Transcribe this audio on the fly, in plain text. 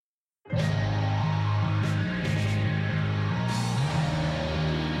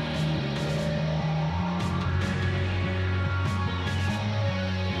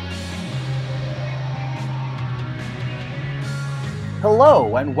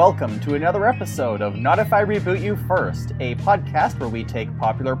Hello, and welcome to another episode of Not If I Reboot You First, a podcast where we take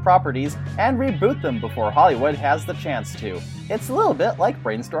popular properties and reboot them before Hollywood has the chance to. It's a little bit like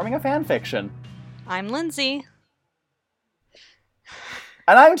brainstorming a fanfiction. I'm Lindsay.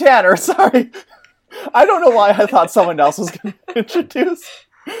 And I'm Tanner, sorry. I don't know why I thought someone else was going to introduce,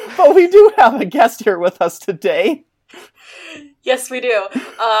 but we do have a guest here with us today. Yes, we do.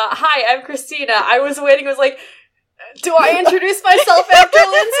 Hi, I'm Christina. I was waiting, do I introduce myself after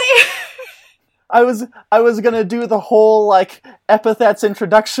Lindsay? I was gonna do the whole, epithets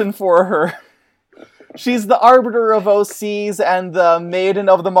introduction for her. She's the arbiter of OCs and the maiden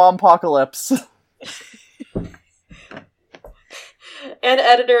of the mompocalypse. And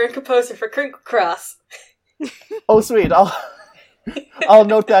editor and composer for Crinkle Cross. Oh, sweet. I'll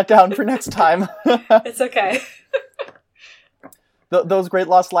note that down for next time. It's okay. Those Great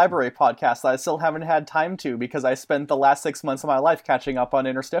Lost Library podcasts that I still haven't had time to because I spent the last 6 months of my life catching up on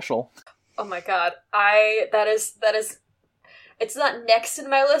Interstitial. Oh my god. That is, it's not next in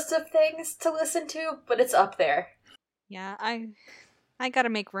my list of things to listen to, but it's up there. Yeah, I gotta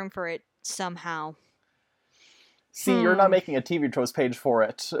make room for it somehow. See, you're not making a TV Tropes page for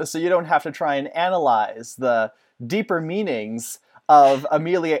it, so you don't have to try and analyze the deeper meanings of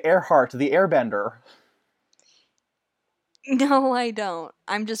Amelia Earhart, the Airbender. No, I don't.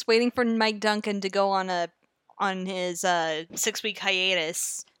 I'm just waiting for Mike Duncan to go on his 6-week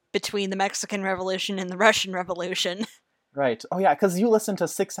hiatus between the Mexican Revolution and the Russian Revolution. Right. Oh yeah, because you listen to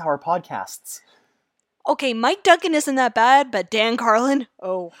 6-hour podcasts. Okay, Mike Duncan isn't that bad, but Dan Carlin?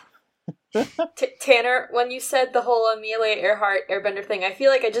 Oh. Tanner, when you said the whole Amelia Earhart Airbender thing, I feel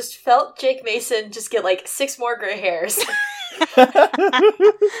like I just felt Jake Mason just get 6 more gray hairs.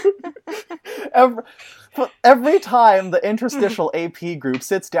 Every time the Interstitial AP group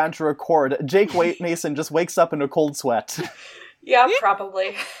sits down to record, Jake Mason just wakes up in a cold sweat. Yeah,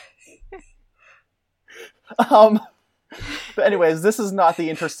 probably. But anyways, this is not the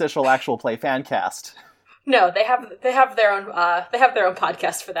Interstitial actual play fan cast. No, they have their own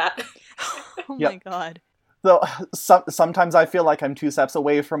podcast for that. Oh my god. Though sometimes I feel like I'm 2 steps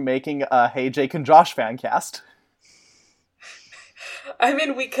away from making a Hey Jake and Josh fan cast. I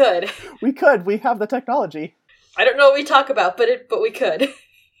mean, we could. We could. We have the technology. I don't know what we talk about, but we could.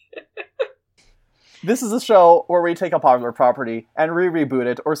 This is a show where we take a popular property and reboot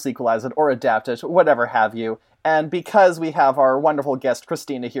it, or sequelize it, or adapt it, whatever have you. And because we have our wonderful guest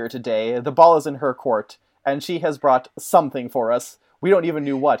Christina here today, the ball is in her court, and she has brought something for us. We don't even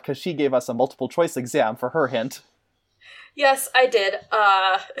know what, because she gave us a multiple choice exam for her hint. Yes, I did.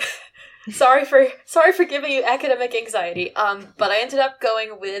 Sorry for giving you academic anxiety. But I ended up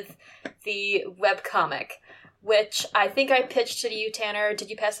going with the webcomic, which I think I pitched to you, Tanner.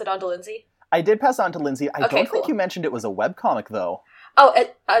 Did you pass it on to Lindsay? I did pass it on to Lindsay. I Okay, don't cool. think you mentioned it was a webcomic, though. Oh,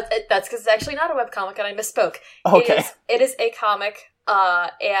 that's because it's actually not a webcomic, and I misspoke. Okay. It is a comic,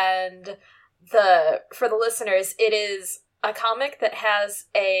 and for the listeners, it is a comic that has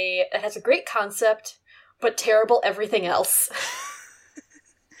a great concept, but terrible everything else.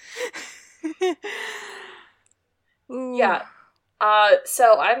 Yeah.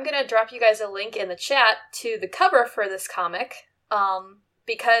 So I'm gonna drop you guys a link in the chat to the cover for this comic,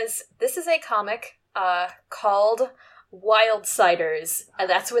 because this is a comic called Wildsiders, and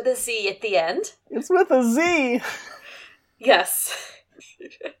that's with a Z at the end. It's with a Z! Yes.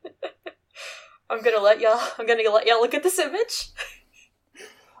 I'm gonna let y'all look at this image.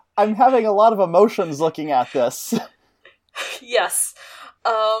 I'm having a lot of emotions looking at this. Yes.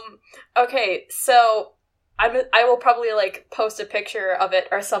 Okay, so I will probably post a picture of it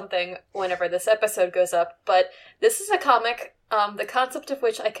or something whenever this episode goes up, but this is a comic, the concept of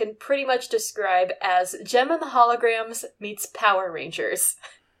which I can pretty much describe as Gem and the Holograms meets Power Rangers.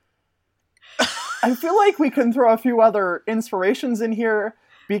 I feel like we can throw a few other inspirations in here,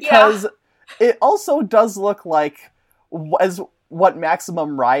 because it also does look like as what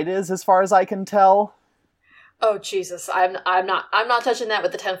Maximum Ride is, as far as I can tell. Oh Jesus, I'm not touching that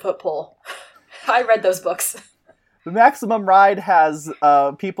with the 10-foot pole. I read those books. The Maximum Ride has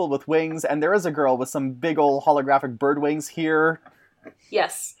people with wings, and there is a girl with some big old holographic bird wings here.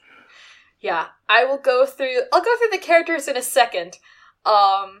 Yes. Yeah, I'll go through the characters in a second.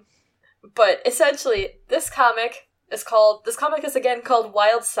 But essentially, this comic is again called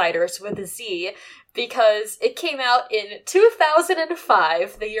Wildsiders with a Z, because it came out in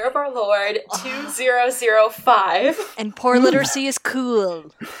 2005, the year of our Lord, 2005. And poor literacy is cool.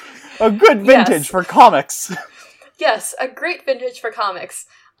 A good vintage for comics. Yes, a great vintage for comics.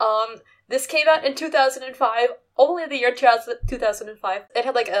 This came out in 2005, only the year 2005. It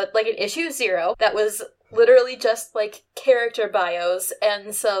had like an issue 0 that was literally just like character bios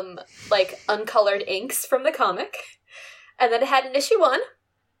and some like uncolored inks from the comic. And then it had an issue 1,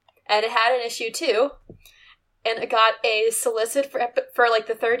 and it had an issue 2, and it got a solicit for like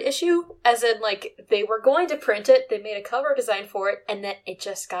the 3rd issue, as in like they were going to print it, they made a cover design for it, and then it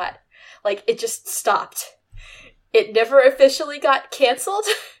just got, like, it just stopped. It never officially got canceled.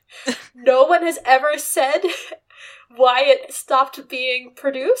 No one has ever said why it stopped being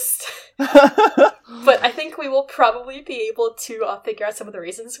produced. But I think we will probably be able to figure out some of the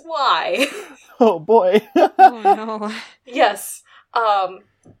reasons why. Oh boy. Oh no. Yes.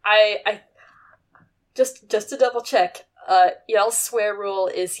 I just to double check, y'all's swear rule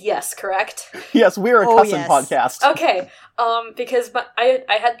is yes, correct? Yes, we're a cussing podcast. Okay. Because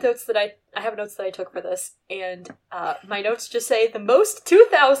I had notes that I have notes that I took for this, and my notes just say the most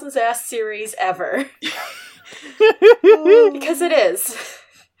 2000s ass series ever. Because it is.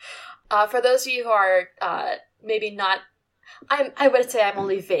 For those of you who are maybe not, I would say I'm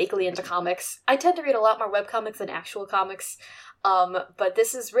only vaguely into comics. I tend to read a lot more webcomics than actual comics. But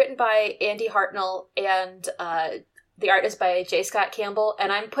this is written by Andy Hartnell, and the art is by J. Scott Campbell,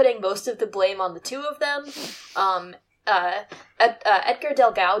 and I'm putting most of the blame on the two of them. Edgar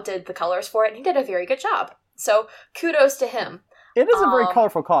Delgado did the colors for it, and he did a very good job. So kudos to him. It is a very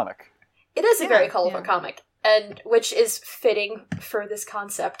colorful comic. It is a very colorful comic, and which is fitting for this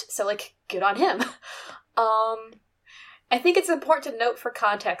concept. So, like, good on him. I think it's important to note for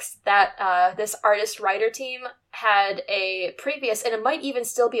context that this artist-writer team had a previous, and it might even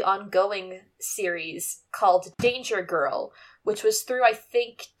still be ongoing, series called Danger Girl, which was through, I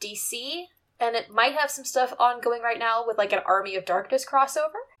think, DC, and it might have some stuff ongoing right now with, like, an Army of Darkness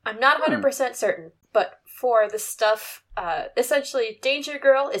crossover. I'm not 100% certain, but for the stuff, essentially, Danger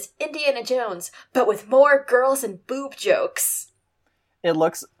Girl is Indiana Jones, but with more girls and boob jokes. It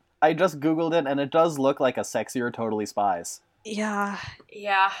looks... I just googled it, and it does look like a sexier Totally Spies. Yeah.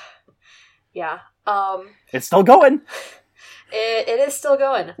 Yeah. It's still going! It is still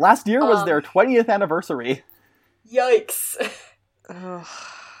going. Last year was their 20th anniversary. Yikes. Ugh.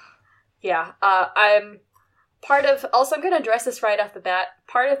 Yeah, I'm part of... Also, I'm going to address this right off the bat.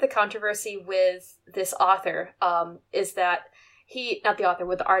 Part of the controversy with this author is that not the author,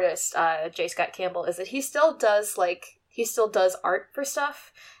 with the artist, J. Scott Campbell, is that he still does art for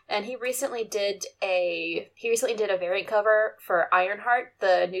stuff, and he recently did a variant cover for Ironheart,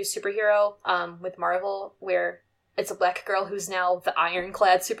 the new superhero with Marvel, where it's a black girl who's now the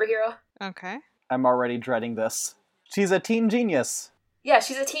ironclad superhero. Okay. I'm already dreading this. She's a teen genius. Yeah,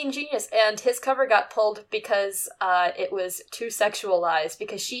 she's a teen genius, and his cover got pulled because it was too sexualized,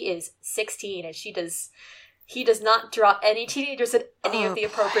 because she is 16, and he does not draw any teenagers at any of the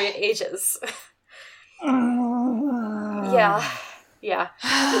appropriate ages. Yeah.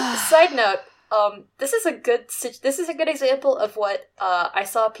 Side note, this is a good example of what I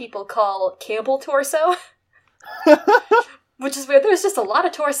saw people call Campbell torso, which is where there's just a lot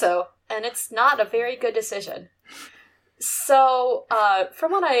of torso, and it's not a very good decision. So,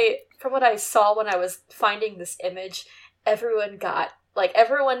 from what I saw when I was finding this image, everyone,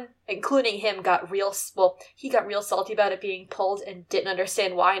 including him, got real salty about it being pulled and didn't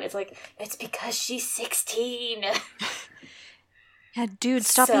understand why, and it's because she's 16. Yeah, dude,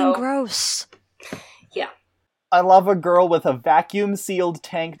 stop being gross. Yeah. I love a girl with a vacuum-sealed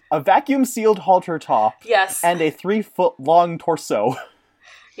halter top, yes, and a 3-foot-long torso.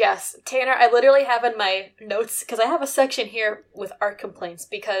 Yes, Tanner, I literally have in my notes, because I have a section here with art complaints,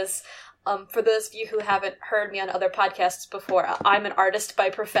 because for those of you who haven't heard me on other podcasts before, I'm an artist by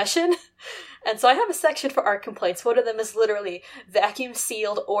profession, and so I have a section for art complaints. One of them is literally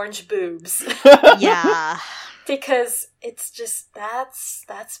vacuum-sealed orange boobs. Yeah. Because it's just, that's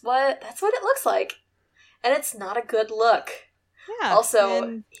what it looks like. And it's not a good look. Yeah. Also,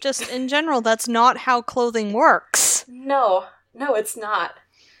 and just in general, that's not how clothing works. No, it's not.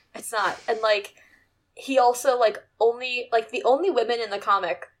 It's not. And, he also, the only women in the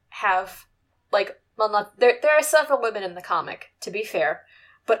comic have, there are several women in the comic, to be fair,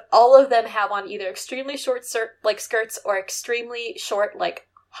 but all of them have on either extremely short skirts or extremely short,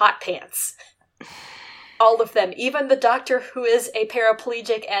 hot pants. All of them. Even the doctor who is a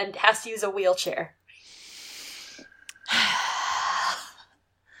paraplegic and has to use a wheelchair.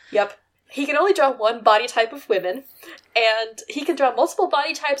 Yep. He can only draw one body type of women, and he can draw multiple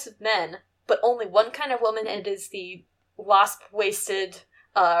body types of men, but only one kind of woman, and it is the wasp-waisted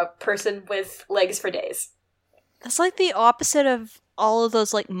person with legs for days. That's like the opposite of all of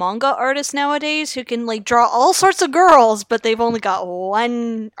those manga artists nowadays who can draw all sorts of girls, but they've only got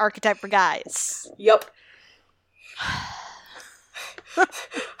one archetype for guys. Yep.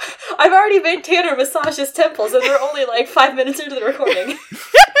 I've already made Tanner massage his temples, and we're only like 5 minutes into the recording.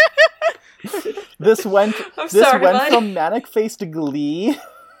 This went from manic-faced glee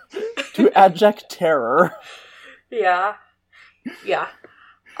to abject terror. Yeah.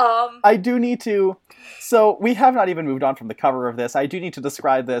 I do need to... So, we have not even moved on from the cover of this. I do need to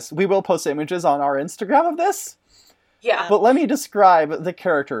describe this. We will post images on our Instagram of this. Yeah. But let me describe the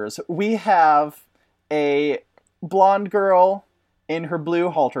characters. We have a blonde girl in her blue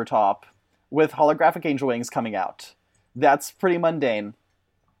halter top with holographic angel wings coming out. That's pretty mundane.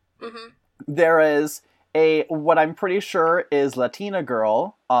 Mm-hmm. There is what I'm pretty sure is Latina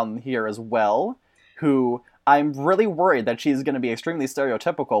girl here as well, who I'm really worried that she's going to be extremely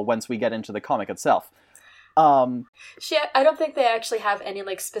stereotypical once we get into the comic itself. I don't think they actually have any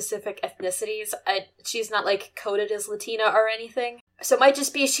like specific ethnicities. She's not like coded as Latina or anything. So it might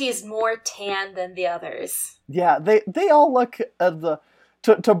just be she's more tan than the others. Yeah, they all look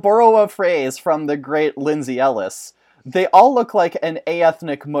to borrow a phrase from the great Lindsay Ellis, they all look like an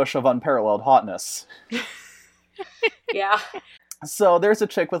a-ethnic mush of unparalleled hotness. Yeah. So there's a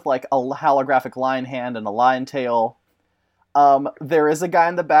chick with like a holographic lion hand and a lion tail. There is a guy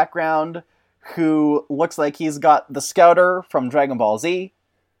in the background who looks like he's got the Scouter from Dragon Ball Z.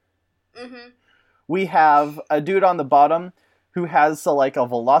 Mm-hmm. We have a dude on the bottom who has like a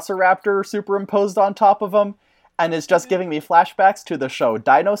Velociraptor superimposed on top of him, and is just giving me flashbacks to the show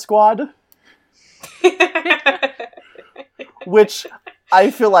Dino Squad. Which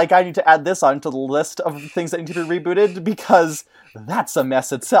I feel like I need to add this onto the list of things that need to be rebooted, because that's a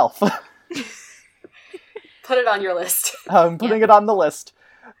mess itself. Put it on your list. I'm putting it on the list.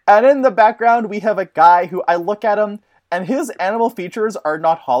 And in the background, we have a guy who I look at him, and his animal features are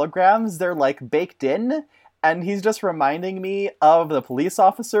not holograms, they're like baked in, and he's just reminding me of the police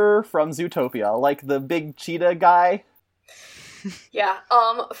officer from Zootopia, like the big cheetah guy. Yeah,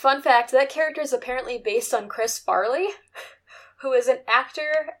 fun fact, that character is apparently based on Chris Farley, who is an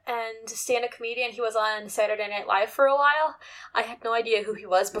actor and stand-up comedian. He was on Saturday Night Live for a while. I had no idea who he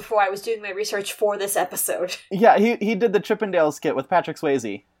was before I was doing my research for this episode. Yeah, he did the Chippendale skit with Patrick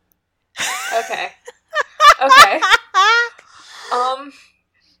Swayze. Okay.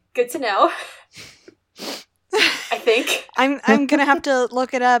 Good to know. I think. I'm gonna have to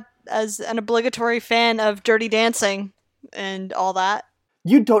look it up as an obligatory fan of Dirty Dancing and all that.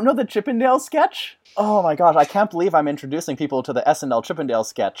 You don't know the Chippendale sketch? Oh my gosh, I can't believe I'm introducing people to the SNL Chippendale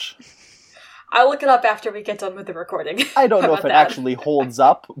sketch. I'll look it up after we get done with the recording. I don't know if it actually holds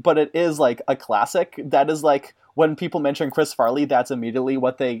up, but it is like a classic. That is like, when people mention Chris Farley, that's immediately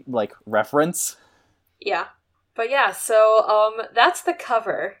what they like reference. Yeah. But yeah, so that's the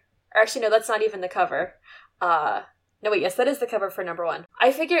cover. Or actually, no, that's not even the cover. No, wait, yes, that is the cover for number 1.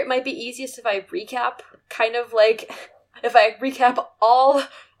 I figure it might be easiest if I recap, kind of like, if I recap all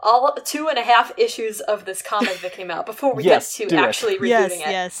 2.5 issues of this comic that came out before we get to actually rebooting it.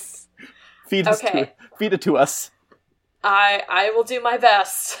 Yes. Feed it to us. I will do my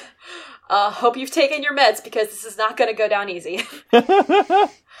best. Hope you've taken your meds, because this is not going to go down easy.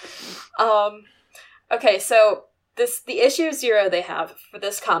 Okay, so the issue 0 they have for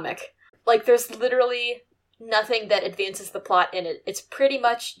this comic, like, there's literally nothing that advances the plot in it. It's pretty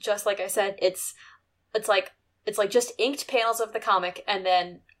much just like I said. It's like just inked panels of the comic and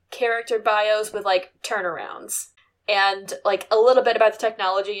then character bios with like turnarounds and like a little bit about the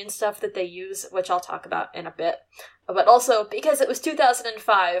technology and stuff that they use, which I'll talk about in a bit. But also, because it was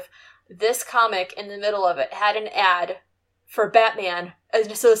 2005, this comic in the middle of it had an ad for Batman in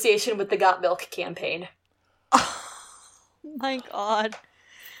association with the Got Milk campaign. Oh my god.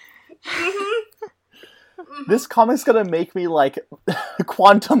 This comic's gonna make me, like,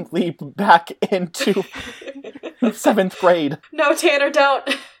 quantum leap back into 7th grade. No, Tanner,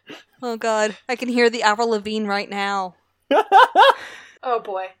 don't. Oh god, I can hear the Avril Lavigne right now. Oh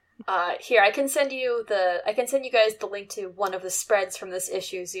boy. Here, I can send you guys the link to one of the spreads from this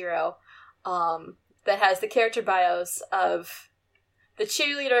issue 0, that has the character bios of the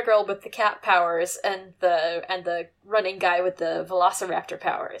cheerleader girl with the cat powers and the running guy with the velociraptor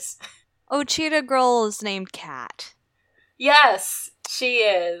powers. Oh, Cheetah Girl is named Cat. Yes, she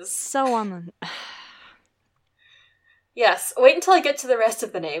is. So on the... Yes, wait until I get to the rest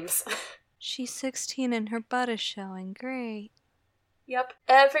of the names. She's 16 and her butt is showing. Great. Yep,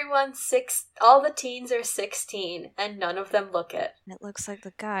 all the teens are 16, and none of them look it. It looks like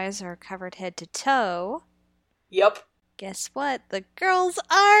the guys are covered head to toe. Yep. Guess what? The girls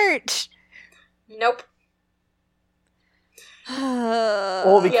aren't! Nope.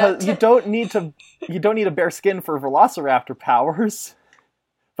 Well, because you don't need a bare skin for velociraptor powers,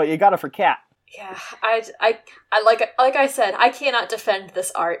 but you got it for Cat. Yeah, I like I said, I cannot defend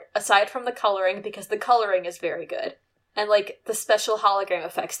this art aside from the coloring because the coloring is very good. And like the special hologram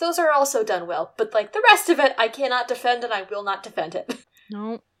effects, those are also done well. But like the rest of it, I cannot defend and I will not defend it.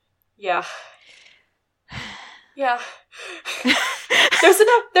 No. Yeah. Yeah.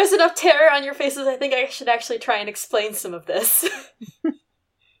 There's enough terror on your faces. I think I should actually try and explain some of this.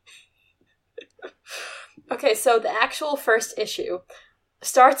 Okay, so the actual first issue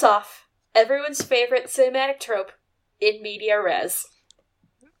starts off everyone's favorite cinematic trope in media res.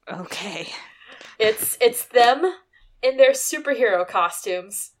 Okay. It's them in their superhero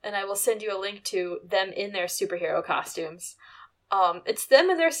costumes, and I will send you a link to them in their superhero costumes. It's them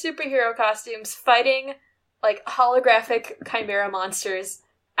in their superhero costumes fighting like holographic chimera monsters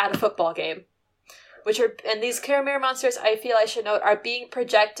at a football game. And these chimera monsters, I feel I should note, are being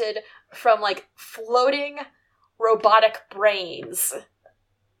projected from like floating robotic brains.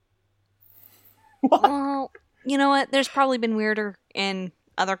 Well, you know what? There's probably been weirder in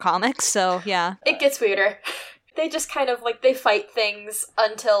other comics, so yeah. It gets weirder. They just kind of like they fight things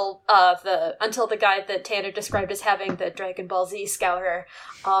until the guy that Tanner described as having the Dragon Ball Z Scouter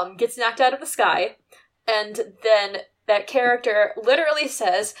gets knocked out of the sky, and then that character literally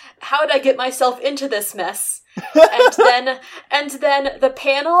says, "How did I get myself into this mess?" and then the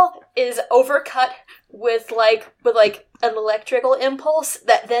panel is overcut with an electrical impulse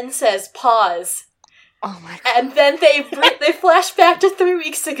that then says pause. Oh my god. And then they flash back to 3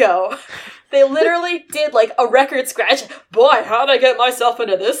 weeks ago. They literally did like a record scratch. Boy, how'd I get myself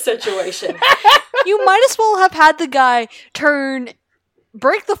into this situation? You might as well have had the guy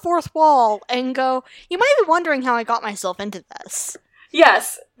break the fourth wall and go, "You might be wondering how I got myself into this."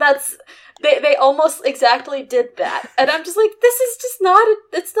 Yes, they almost exactly did that. And I'm just like, this is just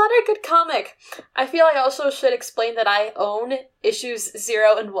it's not a good comic. I feel I also should explain that I own issues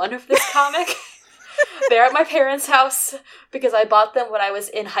 0 and 1 of this comic. They're at my parents' house because I bought them when I was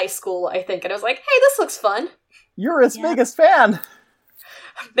in high school, I think. And I was like, hey, this looks fun. You're his biggest fan.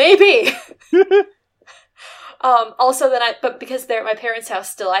 Maybe. Also but because they're at my parents'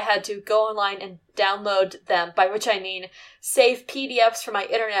 house still, I had to go online and download them, by which I mean save PDFs from my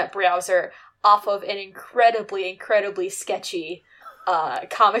internet browser off of an incredibly, incredibly sketchy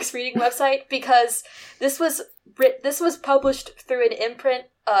comics reading website, because this was published through an imprint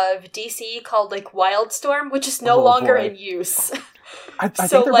of DC called like Wildstorm, which is no longer in use. I think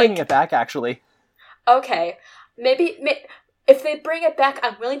they're bringing it back, actually. Okay, maybe if they bring it back,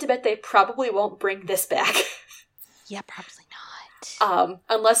 I'm willing to bet they probably won't bring this back. Yeah, probably not.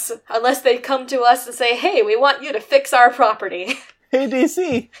 Unless they come to us and say, "Hey, we want you to fix our property." Hey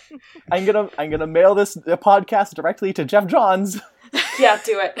DC, I'm gonna mail this podcast directly to Jeff Johns. Yeah,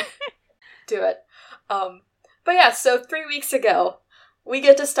 do it. Do it. But yeah, so 3 weeks ago, we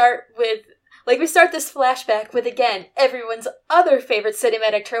get to start with, we start this flashback with, again, everyone's other favorite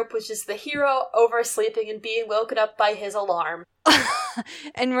cinematic trope, which is the hero oversleeping and being woken up by his alarm.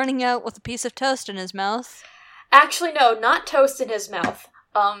 And running out with a piece of toast in his mouth. Actually, no, not toast in his mouth.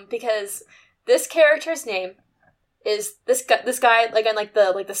 Because this character's name is this guy,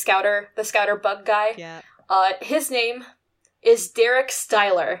 the scouter bug guy. Yeah. His name is Derek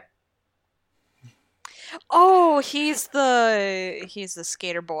Styler. Oh, he's the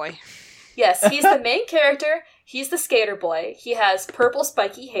skater boy. Yes, he's the main character. He's the skater boy. He has purple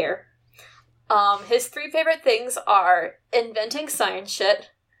spiky hair. His 3 favorite things are inventing science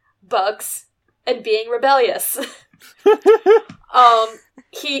shit, bugs, and being rebellious.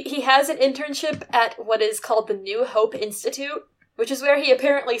 He has an internship at what is called the New Hope Institute, which is where he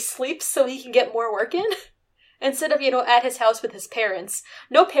apparently sleeps so he can get more work in. Instead of, at his house with his parents.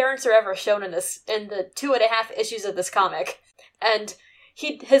 No parents are ever shown in the 2.5 issues of this comic. And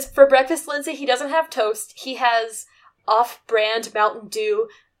for breakfast, Lindsay, he doesn't have toast. He has off-brand Mountain Dew,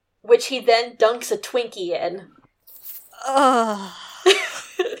 which he then dunks a Twinkie in. Ugh.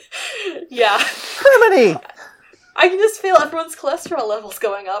 Yeah. Criminy! I can just feel everyone's cholesterol levels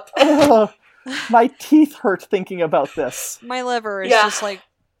going up. My teeth hurt thinking about this. My liver is just like,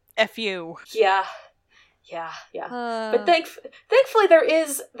 F you. Yeah. But thankfully there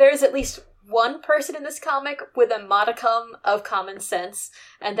is at least one person in this comic with a modicum of common sense,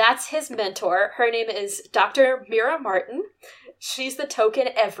 and that's his mentor. Her name is Dr. Mira Martin. She's the token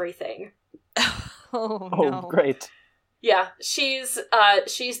everything. Oh no. Great. Yeah, she's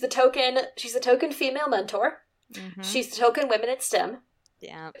the token female mentor. Mm-hmm. She's the token women in STEM.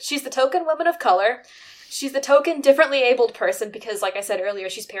 Yeah. She's the token woman of color. She's the token differently abled person because, like I said earlier,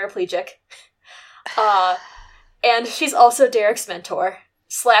 she's paraplegic. And she's also Derek's mentor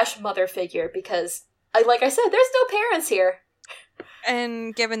 / mother figure because, like I said, there's no parents here.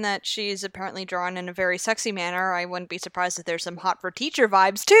 And given that she's apparently drawn in a very sexy manner, I wouldn't be surprised if there's some hot for teacher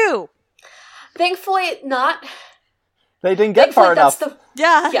vibes too. Thankfully, not. They didn't get far enough.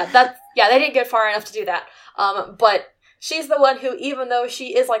 Yeah. They didn't get far enough to do that. But she's the one who, even though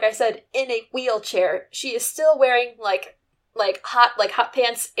she is, like I said, in a wheelchair, she is still wearing like hot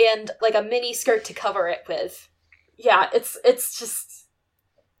pants and like a mini skirt to cover it with. Yeah, it's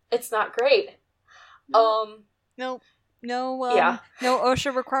not great. Nope. No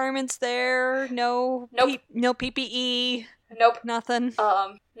OSHA requirements there. No PPE. Nope. Nothing.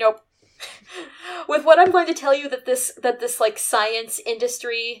 Nope. With what I'm going to tell you that this like science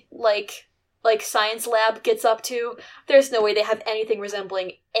industry like science lab gets up to, there's no way they have anything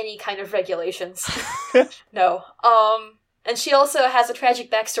resembling any kind of regulations. No. And she also has a tragic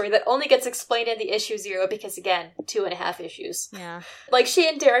backstory that only gets explained in the issue 0 because, again, 2.5 issues. Yeah. Like, she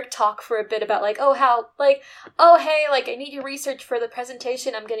and Derek talk for a bit about, like, hey, I need your research for the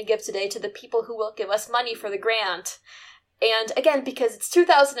presentation I'm going to give today to the people who will give us money for the grant. And, again, because it's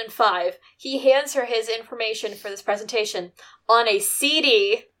 2005, he hands her his information for this presentation on a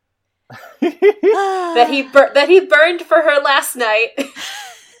CD that he burned for her last night.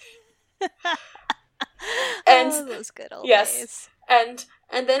 And those good old yes, days.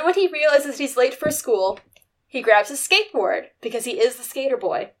 and then when he realizes he's late for school, he grabs his skateboard, because he is the skater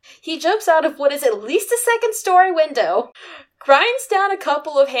boy. He jumps out of what is at least a second-story window, grinds down a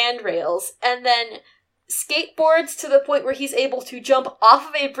couple of handrails, and then skateboards to the point where he's able to jump off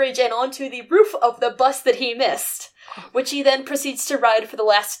of a bridge and onto the roof of the bus that he missed, which he then proceeds to ride for the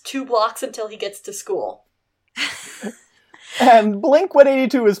last 2 blocks until he gets to school. And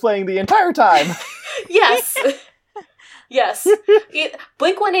Blink-182 is playing the entire time. Yes. Yes.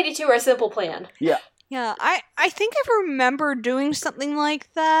 Blink-182 are a Simple Plan. Yeah. Yeah, I think I remember doing something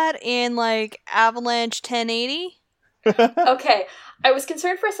like that in, like, Avalanche 1080. Okay. I was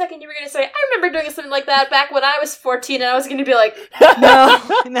concerned for a second you were going to say, I remember doing something like that back when I was 14, and I was going to be like,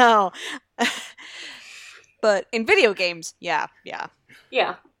 No. But in video games, yeah.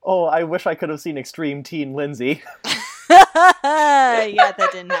 Yeah. Oh, I wish I could have seen Extreme Teen Lindsay. Yeah, that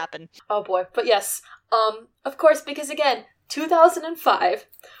didn't happen. Oh boy. But yes. Of course, because again, 2005,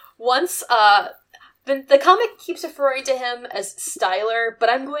 once, the comic keeps referring to him as Styler, but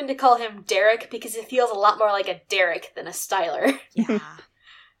I'm going to call him Derek because it feels a lot more like a Derek than a Styler. Yeah.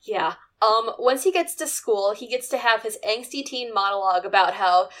 Yeah. Once he gets to school, he gets to have his angsty teen monologue about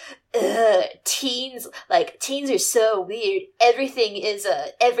how, teens are so weird. Everything is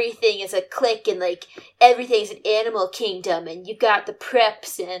a clique, and, like, everything's an animal kingdom, and you've got the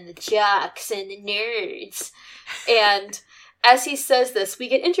preps, and the jocks, and the nerds. And as he says this, we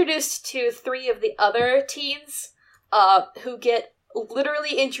get introduced to 3 of the other teens, who get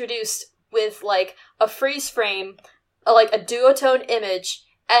literally introduced with, like, a freeze frame, like a duotone image,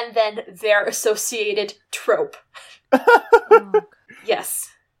 and then their associated trope. Yes.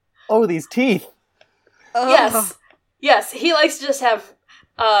 Oh, these teeth. Oh. Yes, he likes to just have,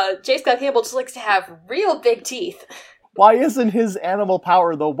 J. Scott Campbell just likes to have real big teeth. Why isn't his animal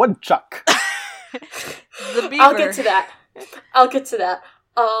power the woodchuck? The beaver. I'll get to that.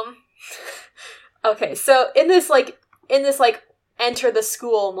 Okay, so in this enter the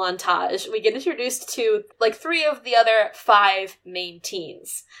school montage, we get introduced to, like, 3 of the other 5 main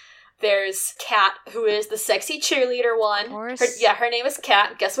teens. There's Kat, who is the sexy cheerleader one. Of course. Her name is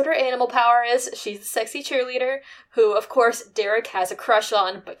Kat. Guess what her animal power is? She's the sexy cheerleader, who, of course, Derek has a crush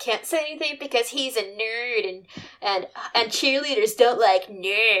on, but can't say anything because he's a nerd, and cheerleaders don't like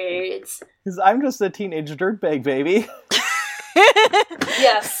nerds. Because I'm just a teenage dirtbag baby.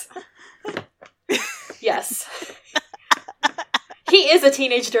 Yes. Yes. He is a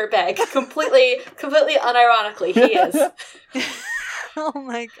teenage dirtbag. Completely unironically, he is. Oh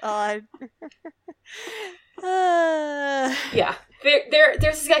my god. Yeah.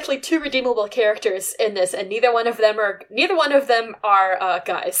 There's actually 2 redeemable characters in this, and neither one of them are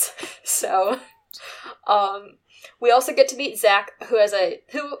guys. So, we also get to meet Zach, who as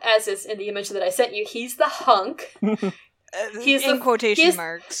is in the image that I sent you, he's the hunk. He's in quotation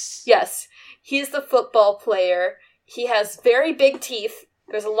marks. Yes. He's the football player. He has very big teeth.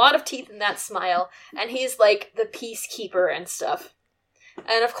 There's a lot of teeth in that smile. And he's like the peacekeeper and stuff.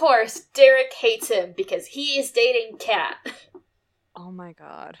 And of course, Derek hates him because he is dating Kat. Oh my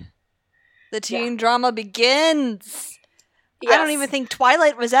god. The teen drama begins! Yes. I don't even think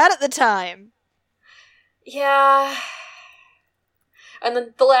Twilight was out at the time. Yeah. And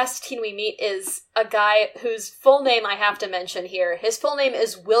then the last teen we meet is a guy whose full name I have to mention here. His full name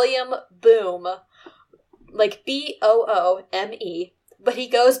is William Boom. Like Boome. But he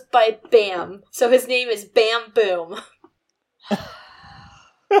goes by Bam. So his name is Bam Boom.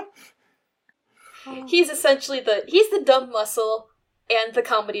 He's essentially the dumb muscle and the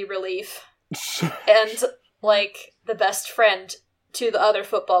comedy relief. And, like, the best friend to the other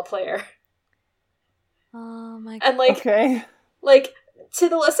football player. Oh my god. And, like, Okay. like, to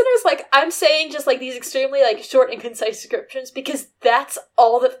the listeners, like, I'm saying just, like, these extremely, like, short and concise descriptions because that's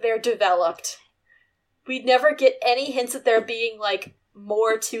all that they're developed. We'd never get any hints at there being, like,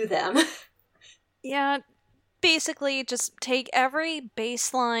 more to them. Yeah, basically just take every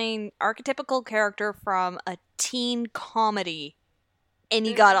baseline archetypical character from a teen comedy and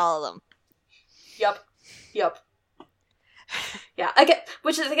you got all of them. Yup. Yeah,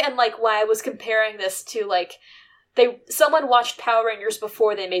 which is, again, like, why I was comparing this to, like, someone watched Power Rangers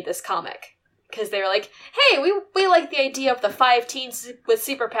before they made this comic. Because they were like, hey, we like the idea of the 5 teens with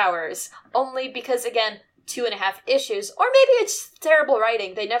superpowers. Only because, again, 2.5 issues, or maybe it's terrible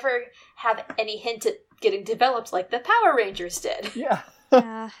writing. They never have any hint at getting developed like the Power Rangers did. Yeah.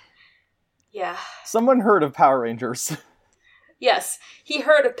 Yeah. Someone heard of Power Rangers. Yes, he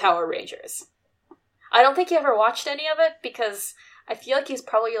heard of Power Rangers. I don't think he ever watched any of it, because I feel like he's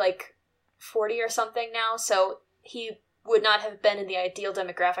probably, like, 40 or something now, so he would not have been in the ideal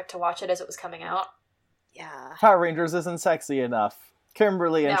demographic to watch it as it was coming out. Yeah. Power Rangers isn't sexy enough.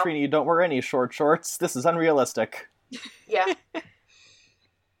 Kimberly and No. Trini don't wear any short shorts. This is unrealistic. Yeah.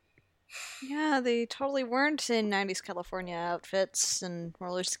 Yeah, they totally weren't in 90s California outfits and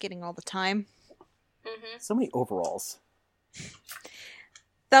roller skating all the time. Mm-hmm. So many overalls.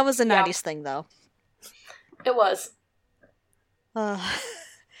 That was a Yeah. 90s thing, though. It was.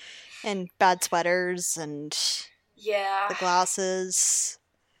 And bad sweaters and Yeah. the glasses.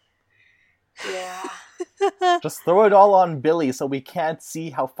 Yeah. Just throw it all on Billy so we can't see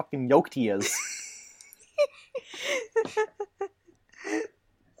how fucking yoked he is.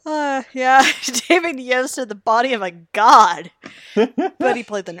 Yeah, David Yost had the body of a god. But he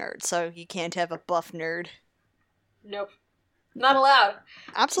played the nerd, so you can't have a buff nerd. Nope. Not allowed.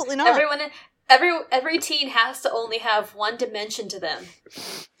 Absolutely not. Every teen has to only have one dimension to them.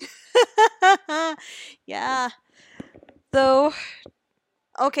 Yeah. Though,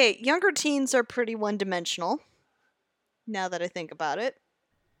 okay, younger teens are pretty one-dimensional. Now that I think about it.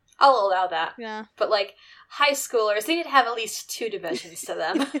 I'll allow that. Yeah. But, like, high schoolers, they need to have at least 2 dimensions to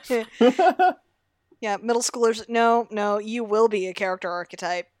them. Yeah, middle schoolers, no, you will be a character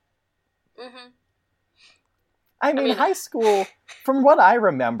archetype. Mm-hmm. I mean, high school, from what I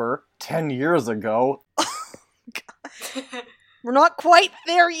remember, 10 years ago... We're not quite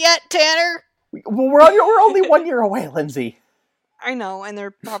there yet, Tanner! We're only 1 year away, Lindsay. I know, and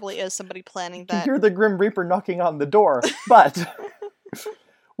there probably is somebody planning You can that. hear the Grim Reaper knocking on the door. But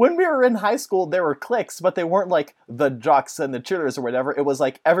when we were in high school, there were cliques, but they weren't like the jocks and the cheerleaders or whatever. It was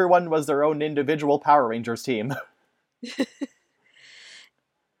like everyone was their own individual Power Rangers team.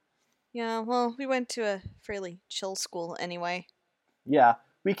 Yeah, well, we went to a fairly chill school anyway. Yeah,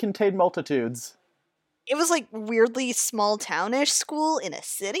 we contained multitudes. It was like weirdly small townish school in a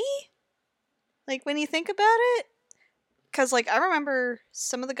city? Like when you think about it? Because like I remember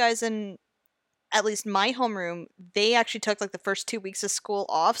some of the guys in at least my homeroom, they actually took like the first 2 weeks of school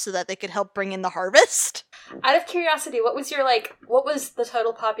off so that they could help bring in the harvest. Out of curiosity, what was the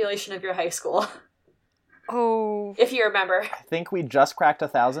total population of your high school? Oh. If you remember. I think we just cracked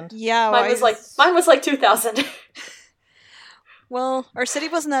 1,000. Yeah. Mine was like 2,000. Well, our city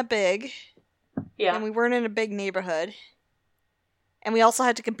wasn't that big. Yeah. And we weren't in a big neighborhood. And we also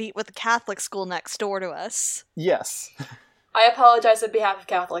had to compete with the Catholic school next door to us. Yes. I apologize on behalf of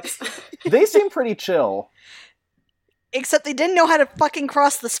Catholics. They seem pretty chill. Except they didn't know how to fucking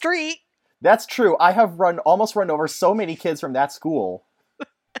cross the street. That's true. I have almost run over so many kids from that school.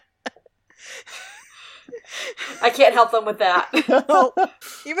 I can't help them with that. Well,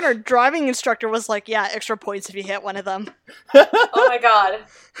 even our driving instructor was like, yeah, extra points if you hit one of them. Oh my god.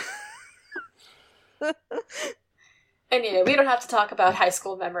 Anyway, we don't have to talk about high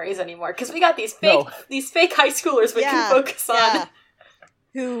school memories anymore, because we got these fake high schoolers we can focus on.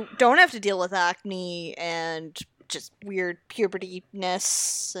 Who don't have to deal with acne and just weird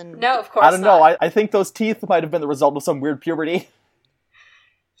puberty-ness and... No, of course I don't know. not. I think those teeth might have been the result of some weird puberty.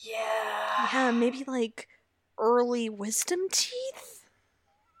 Yeah. Yeah, maybe like early wisdom teeth?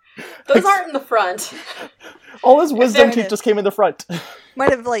 Those aren't in the front. All his wisdom There it teeth is. just came in the front. Might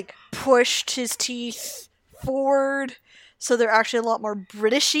have like pushed his teeth forward so they're actually a lot more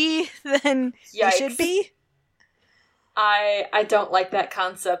Britishy than they should Yikes. be. I don't like that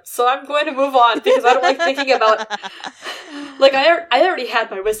concept, so I'm going to move on because I don't like thinking about. Like I already had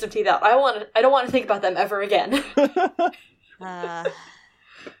my wisdom teeth out. I don't want to think about them ever again. Yeah.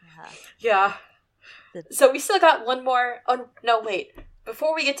 Yeah. So we still got one more. Oh, no, wait.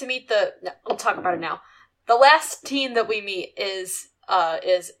 Before we get to meet I'll talk about it now. The last teen that we meet is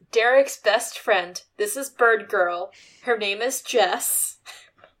Derek's best friend. This is Bird Girl. Her name is Jess.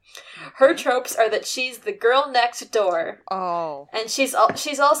 Her tropes are that she's the girl next door. Oh. And she's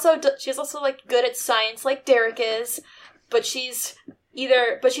also like good at science like Derek is, but she's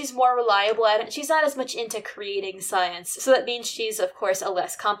more reliable at it. She's not as much into creating science. So that means she's of course a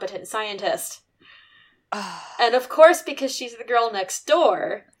less competent scientist. And of course, because she's the girl next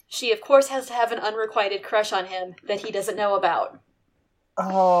door, she of course has to have an unrequited crush on him that he doesn't know about.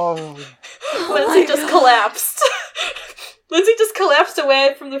 Oh. Lindsay just collapsed. Lindsay just collapsed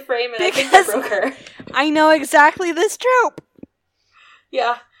away from the frame, and I think that broke her. I know exactly this trope.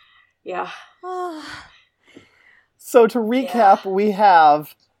 Yeah. So to recap, we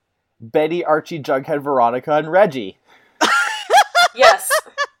have Betty, Archie, Jughead, Veronica, and Reggie. Yes.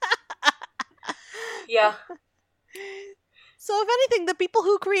 Yeah. So if anything, the people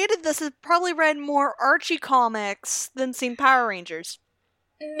who created this have probably read more Archie comics than seen Power Rangers.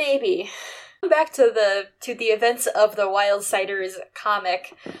 Maybe. Back to the events of the Wildsiders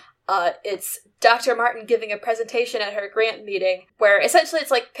comic. It's Dr. Martin giving a presentation at her grant meeting, where essentially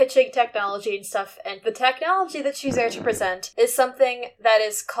it's like pitching technology and stuff, and the technology that she's there to present is something that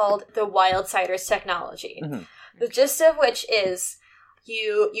is called the Wildsiders technology. Mm-hmm. The gist of which is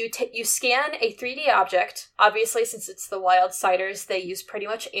you scan a 3D object. Obviously, since it's the Wildsiders, they use pretty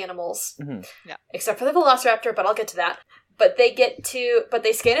much animals, yeah, except for the Velociraptor, but I'll get to that. But they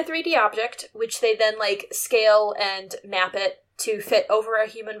scan a 3D object, which they then scale and map it to fit over a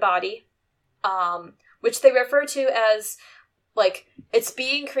human body, which they refer to as it's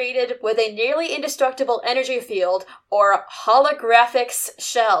being created with a nearly indestructible energy field or holographics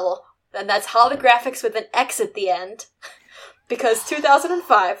shell, and that's holographics with an X at the end, because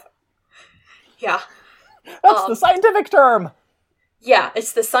 2005. Yeah, that's the scientific term. Yeah,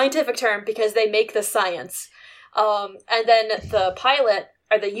 it's the scientific term because they make the science. And then the pilot,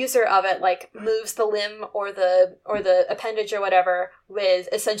 or the user of it, moves the limb or the appendage or whatever with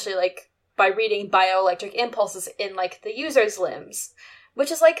essentially by reading bioelectric impulses in the user's limbs, which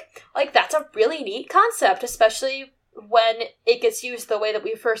is that's a really neat concept, especially when it gets used the way that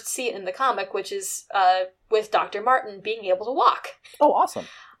we first see it in the comic, which is with Dr. Martin being able to walk. Oh, awesome.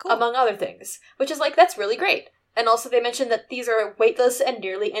 Cool. Among other things, which is that's really great. And also they mentioned that these are weightless and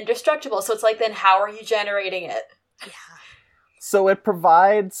nearly indestructible, so it's then how are you generating it? Yeah. So it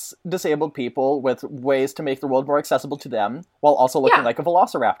provides disabled people with ways to make the world more accessible to them, while also looking like a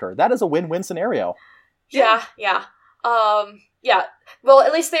velociraptor. That is a win-win scenario. Yeah. Yeah. Well,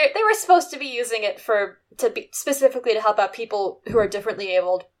 at least they were supposed to be using it specifically to help out people who are differently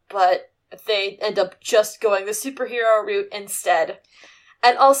abled, but they end up just going the superhero route instead.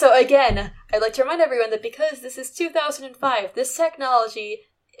 And also, again, I'd like to remind everyone that because this is 2005, this technology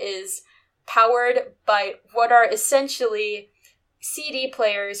is powered by what are essentially CD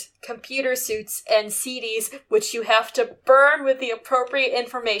players, computer suits, and CDs, which you have to burn with the appropriate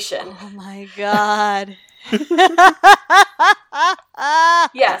information. Oh my god.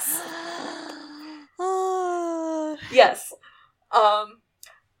 Yes. Yes.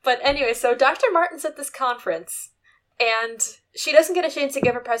 But anyway, so Dr. Martin's at this conference, and she doesn't get a chance to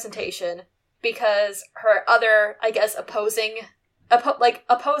give her presentation because her other, I guess, opposing her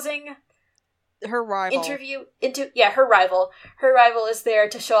rival. Her rival. Her rival is there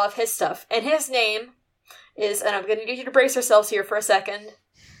to show off his stuff. And his name is, and I'm going to need you to brace yourselves here for a second,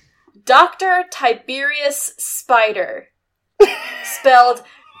 Dr. Tiberius Spider. Spelled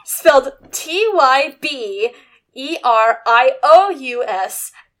TYBERIOUSSPYDRE.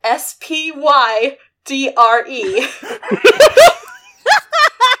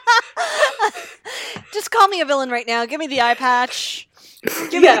 Just call me a villain right now. Give me the eye patch.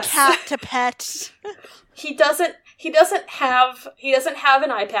 Give me a cat to pet. He doesn't have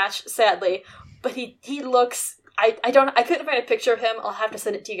an eye patch, sadly, but he looks. I couldn't find a picture of him. I'll have to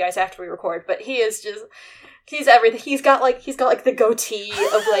send it to you guys after we record. But he's everything. He's got the goatee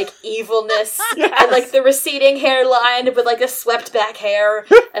of evilness, yes, and the receding hairline with the swept back hair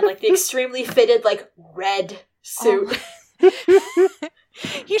and the extremely fitted red suit. Oh.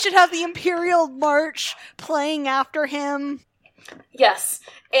 He should have the Imperial March playing after him. Yes,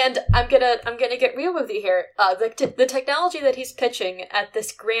 and I'm gonna get real with you here. The technology that he's pitching at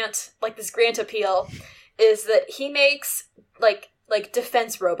this grant, this grant appeal, is that he makes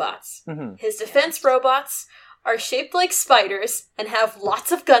defense robots. Mm-hmm. His defense robots are shaped like spiders and have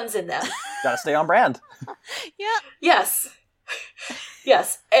lots of guns in them. Gotta stay on brand. Yeah. Yes.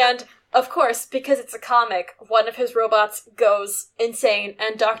 Yes, and of course, because it's a comic, one of his robots goes insane,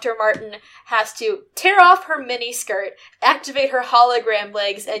 and Dr. Martin has to tear off her miniskirt, activate her hologram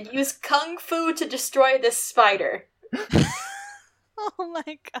legs, and use kung fu to destroy this spider. Oh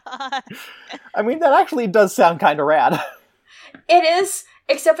my god. I mean, that actually does sound kind of rad. It is,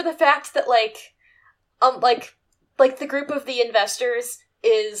 except for the fact that, like, the group of the investors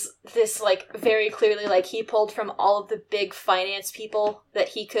is this, like, very clearly, like, he pulled from all of the big finance people that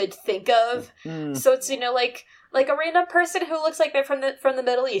he could think of. So it's, you know, like a random person who looks like they're from the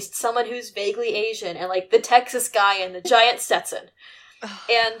Middle East, someone who's vaguely Asian, and, like, the Texas guy in the giant Stetson.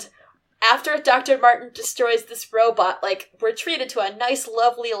 And after Dr. Martin destroys this robot, like, we're treated to a nice,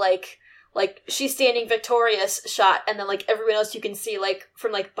 lovely, like, she's standing victorious shot, and then, like, everyone else you can see, like,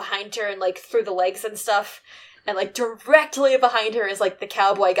 from, like, behind her and, like, through the legs and stuff. And, like, directly behind her is, like, the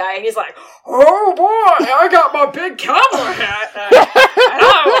cowboy guy, and he's like, "Oh boy, I got my big cowboy hat,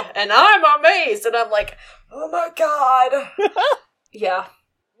 and I'm amazed." And I'm like, oh my god. Yeah.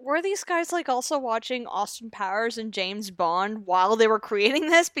 Were these guys, like, also watching Austin Powers and James Bond while they were creating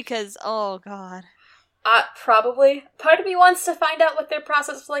this? Because, oh god. Probably. Part of me wants to find out what their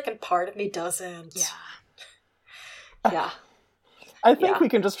process was like, and part of me doesn't. Yeah. Yeah. I think we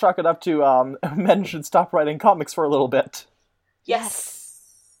can just chalk it up to men should stop writing comics for a little bit. Yes.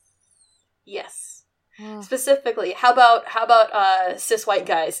 Specifically, how about cis white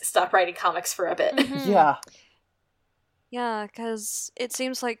guys stop writing comics for a bit? Mm-hmm. Yeah. Yeah, because it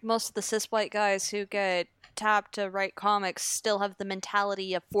seems like most of the cis white guys who get tapped to write comics still have the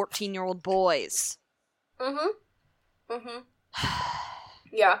mentality of 14-year-old boys.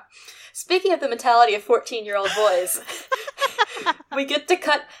 Yeah. Speaking of the mentality of 14-year-old boys, we get to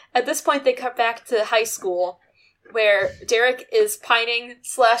cut... At this point, they cut back to high school, where Derek is pining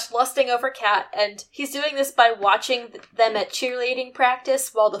 / lusting over Kat, and he's doing this by watching them at cheerleading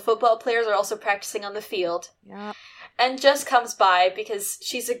practice while the football players are also practicing on the field. Yeah. And Jess comes by because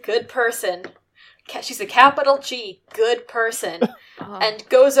she's a good person. She's a capital G, good person. And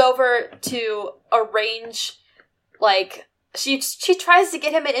goes over to arrange, like... She tries to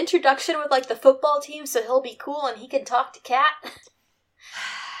get him an introduction with, like, the football team so he'll be cool and he can talk to Kat.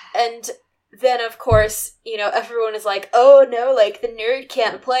 And then, of course, you know, everyone is like, "Oh no, like, the nerd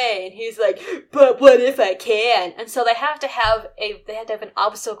can't play." And he's like, "But what if I can?" And so they have to have an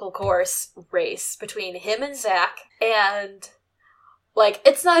obstacle course race between him and Zach. And, like,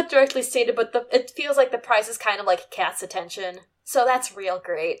 it's not directly stated, but it feels like the prize is kind of like Kat's attention. So that's real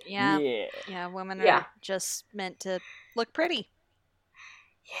great. Yeah. Women are just meant to look pretty.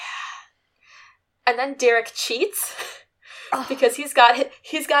 Yeah. And then Derek cheats because he's got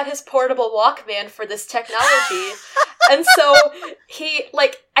his portable Walkman for this technology. And so he,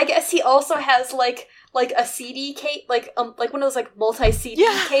 like, I guess he also has like a CD case, like one of those, like, multi-CD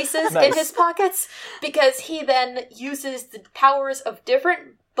cases in his pockets, because he then uses the powers of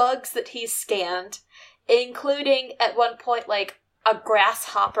different bugs that he's scanned, including at one point, like, a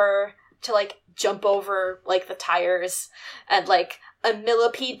grasshopper to, like, jump over, like, the tires, and, like, a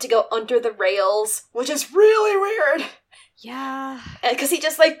millipede to go under the rails, which is really weird. Yeah. And because he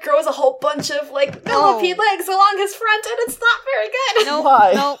just, like, grows a whole bunch of, like, millipede legs along his front, and it's not very good. Nope.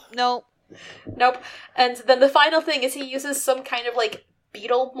 Why? Nope. And then the final thing is he uses some kind of, like,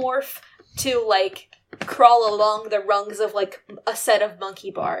 beetle morph to, like, crawl along the rungs of, like, a set of monkey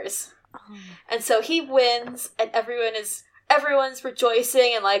bars. And so he wins, and everyone's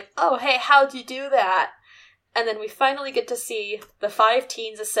rejoicing and like, "Oh, hey, how'd you do that?" And then we finally get to see the 5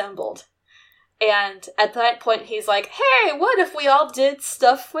 teens assembled. And at that point, he's like, "Hey, what if we all did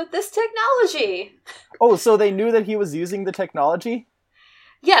stuff with this technology?" Oh, so they knew that he was using the technology?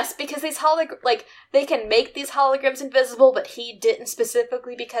 Yes, because these they can make these holograms invisible, but he didn't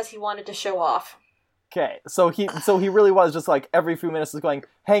specifically because he wanted to show off. Okay, so he really was just, like, every few minutes is going,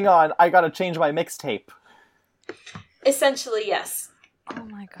 "Hang on, I gotta change my mixtape." Essentially, yes. Oh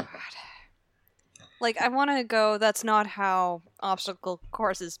my god. Like, I want to go, that's not how obstacle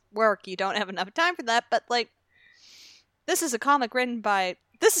courses work. You don't have enough time for that, but, like, this is a comic written by...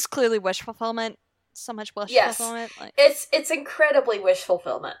 This is clearly wish fulfillment. So much wish fulfillment. Like... It's incredibly wish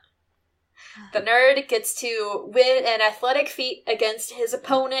fulfillment. The nerd gets to win an athletic feat against his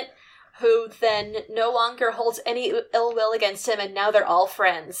opponent, who then no longer holds any ill will against him, and now they're all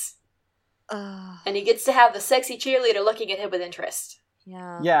friends. And he gets to have the sexy cheerleader looking at him with interest.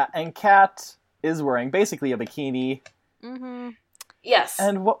 Yeah. Yeah, and Kat is wearing basically a bikini. Mm-hmm. Yes.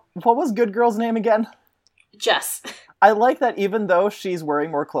 And what was Good Girl's name again? Jess. I like that even though she's wearing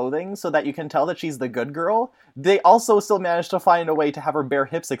more clothing so that you can tell that she's the good girl, they also still managed to find a way to have her bare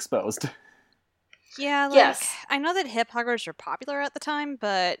hips exposed. Yeah, like, Yes. I know that hip huggers were popular at the time,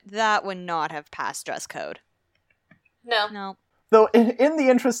 but that would not have passed dress code. No. No. Though, in the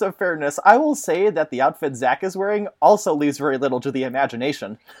interest of fairness, I will say that the outfit Zack is wearing also leaves very little to the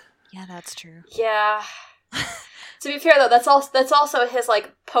imagination. Yeah, that's true. Yeah. To be fair, though, that's also his,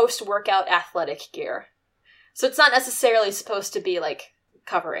 like, post-workout athletic gear. So it's not necessarily supposed to be, like,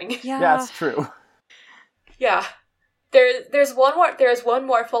 covering. Yeah. That's true. Yeah. There's one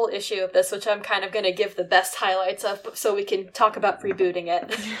more full issue of this, which I'm kind of going to give the best highlights of, so we can talk about rebooting it.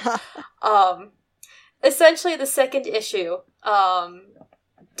 Essentially, the second issue,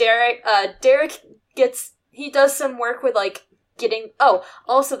 Derek does some work with, like,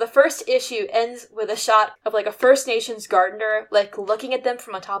 also the first issue ends with a shot of, like, a First Nations gardener, like, looking at them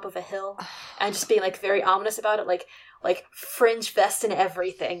from on top of a hill, and just being, like, very ominous about it, like fringe vest and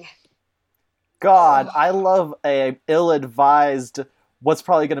everything. God, I love a ill-advised, what's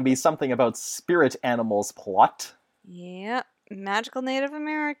probably going to be something about spirit animals plot. Yeah. Magical Native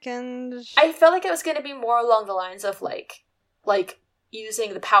Americans. I felt like it was going to be more along the lines of, like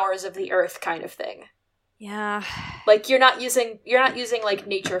using the powers of the earth kind of thing. Yeah. Like, you're not using, like,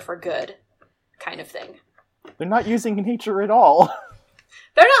 nature for good kind of thing. They're not using nature at all.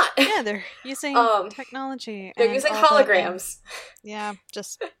 They're not! Yeah, they're using technology. They're and using all that, and- holograms. yeah,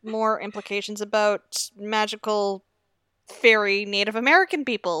 just more implications about magical fairy Native American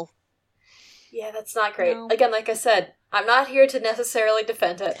people. Yeah, that's not great. No. Again, like I said, I'm not here to necessarily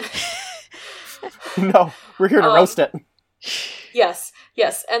defend it. No, we're here to roast it. Yes,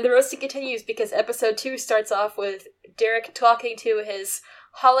 and the roasting continues because episode 2 starts off with Derek talking to his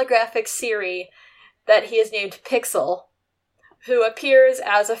holographic Siri that he has named Pixel, who appears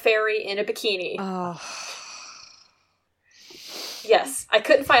as a fairy in a bikini. Oh. Yes, I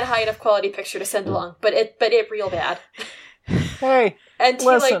couldn't find a high enough quality picture to send along, but it real bad. Hey, And he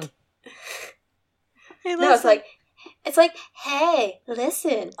listen. Hey, No, it's like, hey,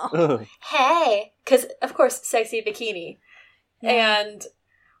 listen, Ugh. hey, because of course, sexy bikini, and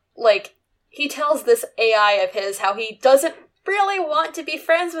like he tells this AI of his how he doesn't really want to be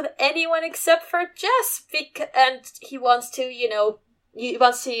friends with anyone except for Jess, and he wants to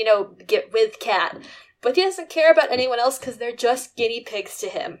get with Kat, but he doesn't care about anyone else because they're just guinea pigs to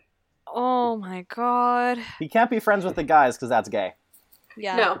him. Oh my god. He can't be friends with the guys because that's gay.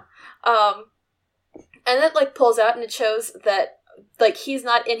 Yeah. No. And then, like, pulls out and it shows that, like, he's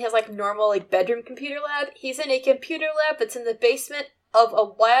not in his, like, normal, like, bedroom computer lab. He's in a computer lab that's in the basement of a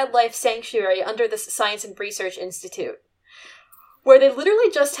wildlife sanctuary under the Science and Research Institute. Where they literally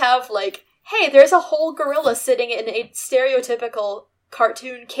just have, like, hey, there's a whole gorilla sitting in a stereotypical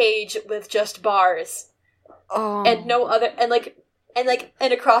cartoon cage with just bars. Oh. And no other, and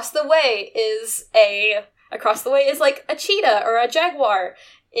across the way is like a cheetah or a jaguar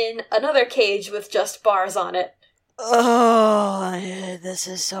in another cage with just bars on it. Oh, this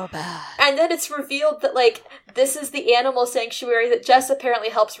is so bad. And then it's revealed that, like, this is the animal sanctuary that Jess apparently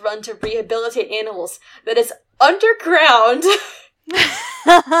helps run to rehabilitate animals, that is underground.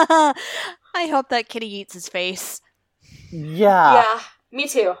 I hope that kitty eats his face. Yeah. Yeah, me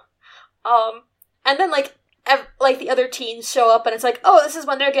too. And then, like the other teens show up and it's like, oh, this is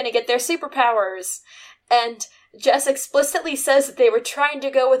when they're gonna get their superpowers. And Jess explicitly says that they were trying to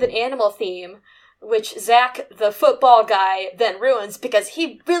go with an animal theme, which Zack, the football guy, then ruins because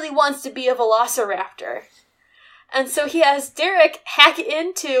he really wants to be a velociraptor. And so he has Derek hack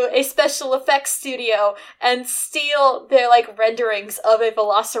into a special effects studio and steal their, like, renderings of a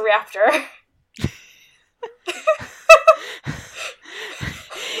velociraptor.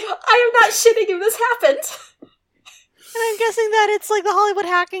 I am not shitting you, this happened. And I'm guessing that it's like the Hollywood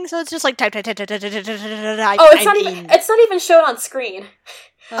hacking, so it's just like type. Oh, it's not even shown on screen.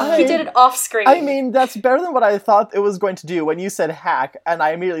 He did it off screen. I mean, that's better than what I thought it was going to do when you said hack, and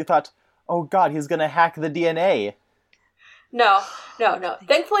I immediately thought, oh god, he's gonna hack the DNA. No.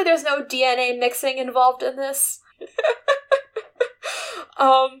 Thankfully, there's no DNA mixing involved in this.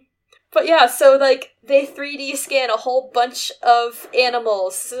 But yeah, so, like, they 3D scan a whole bunch of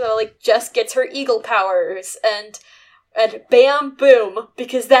animals. So, like, Jess gets her eagle powers, and Bam Boom,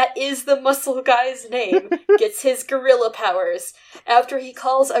 because that is the muscle guy's name, gets his gorilla powers after he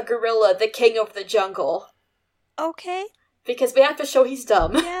calls a gorilla the king of the jungle. Okay. Because we have to show he's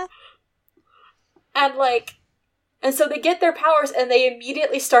dumb. Yeah. And so they get their powers and they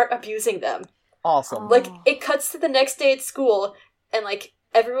immediately start abusing them. Awesome. Like, it cuts to the next day at school, and, like,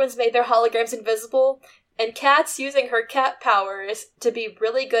 everyone's made their holograms invisible, and Kat's using her cat powers to be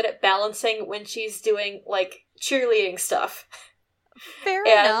really good at balancing when she's doing, like, cheerleading stuff. Fair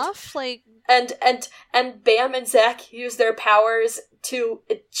enough. Like, And Bam and Zack use their powers to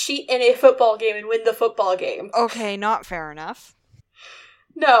cheat in a football game and win the football game. Okay, not fair enough.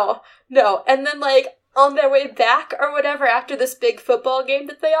 No. And then, like, on their way back or whatever after this big football game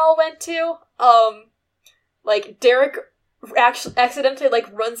that they all went to, like, Derek actually accidentally,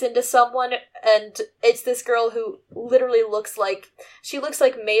 like, runs into someone, and it's this girl who literally looks like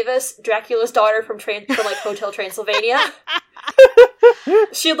Mavis, Dracula's daughter from like, Hotel Transylvania.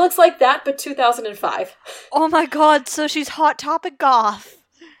 She looks like that, but 2005. Oh my god, so she's Hot Topic Goth.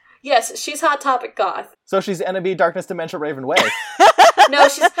 Yes, she's Hot Topic Goth. So she's Enemy, Darkness, Dementia, Raven Way. No,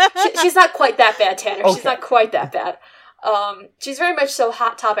 she's not quite that bad, Tanner. Okay. She's not quite that bad. She's very much so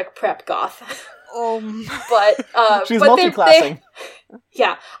Hot Topic Prep Goth. But She's but multi-classing.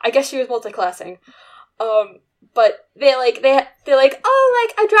 Yeah, I guess she was multi-classing. But they're like, oh,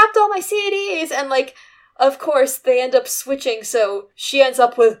 like, I dropped all my CDs, and, like, of course, they end up switching, so she ends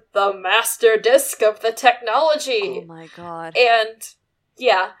up with the master disc of the technology. Oh my god. And,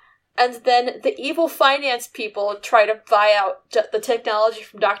 yeah. And then the evil finance people try to buy out the technology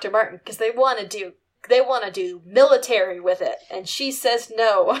from Dr. Martin, because they want to do military with it, and she says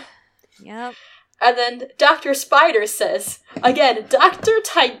no. Yep. And then Dr. Spider says, again, Dr.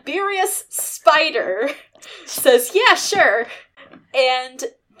 Tiberius Spider says, yeah, sure. And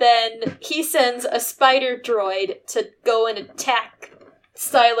then he sends a spider droid to go and attack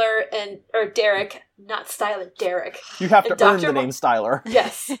Derek, not Styler, Derek. You have to earn Dr. the name Styler.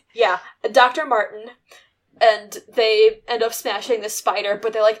 Yes, yeah, Dr. Martin. And they end up smashing the spider,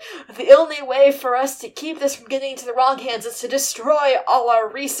 but they're like, the only way for us to keep this from getting into the wrong hands is to destroy all our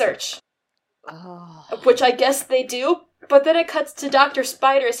research. Oh. Which I guess they do, but then it cuts to Dr.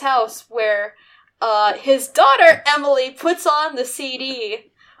 Spider's house where his daughter, Emily, puts on the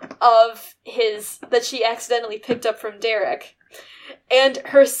CD that she accidentally picked up from Derek. And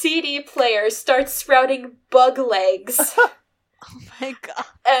her CD player starts sprouting bug legs. Oh my god.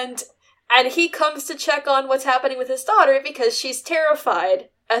 And he comes to check on what's happening with his daughter because she's terrified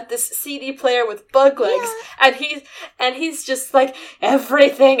at this CD player with bug legs, and he's just like,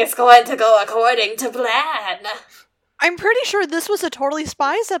 everything is going to go according to plan. I'm pretty sure this was a Totally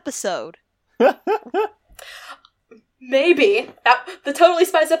Spies episode. Maybe. The Totally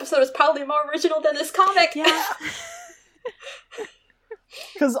Spies episode is probably more original than this comic. Yeah.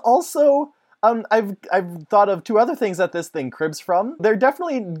 Because also, I've thought of two other things that this thing cribs from. They're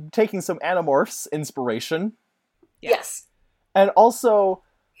definitely taking some Animorphs inspiration. Yes. And also,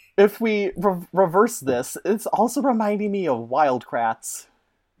 if we reverse this, it's also reminding me of Wildcrats.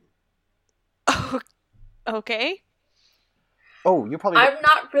 Okay. Oh, you probably... I'm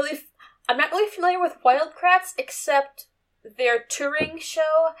not really familiar with Wildcrats, except their touring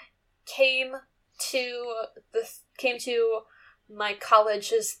show came to my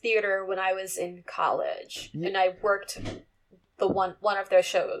college's theater when I was in college, and I worked one of their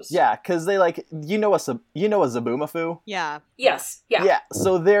shows. Yeah, because they you know a Zaboomafoo? Yeah. Yes. Yeah. Yeah.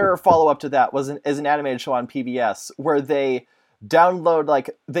 So their follow up to that is an animated show on PBS where they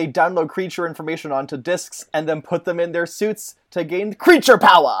download creature information onto discs and then put them in their suits to gain creature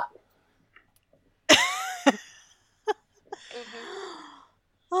power.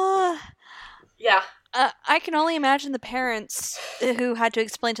 Yeah. I can only imagine the parents who had to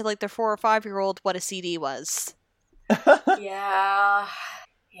explain to their 4 or 5-year-old what a CD was. Yeah.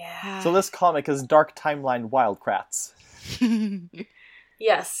 So this comic is Dark Timeline Wildcrats.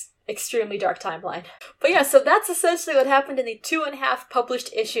 Yes. Extremely dark timeline. But yeah, so that's essentially what happened in the 2.5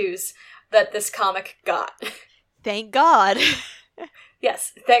 published issues that this comic got. Thank God.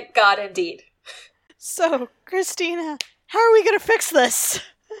 Yes, thank God indeed. So, Christina, how are we gonna fix this?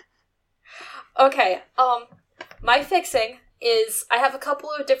 Okay, my fixing is I have a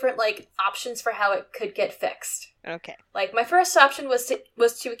couple of different options for how it could get fixed. Okay. My first option was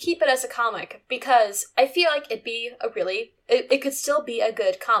to keep it as a comic because I feel like it'd be it could still be a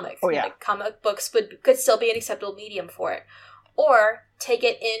good comic. Oh yeah. Comic books could still be an acceptable medium for it. Or take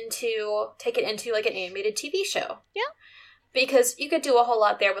it into an animated TV show. Yeah. Because you could do a whole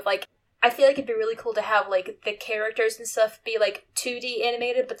lot there with I feel like it'd be really cool to have the characters and stuff be 2D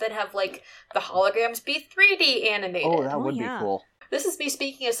animated, but then have the holograms be 3D animated. Oh, that would be cool. This is me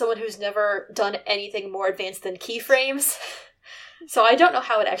speaking as someone who's never done anything more advanced than keyframes. So I don't know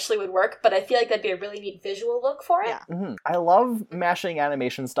how it actually would work, but I feel like that'd be a really neat visual look for it. Yeah. Mm-hmm. I love mashing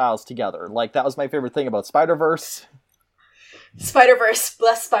animation styles together. That was my favorite thing about Spider-Verse. Spider-Verse,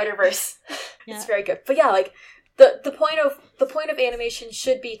 bless Spider-Verse. Yeah. It's very good. But yeah, the point of animation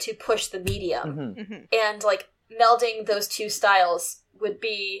should be to push the medium. Mm-hmm. Mm-hmm. And melding those two styles would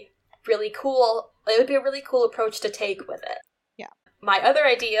be really cool. It would be a really cool approach to take with it. Yeah. My other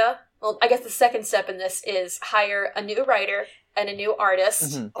idea, well, I guess the second step in this is hire a new writer and a new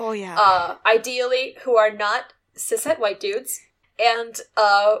artist. Mm-hmm. Oh yeah. Ideally, who are not cishet white dudes, and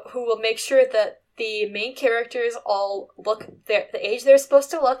who will make sure that the main characters all look the age they're supposed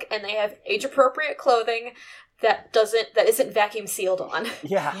to look, and they have age appropriate clothing that isn't vacuum sealed on.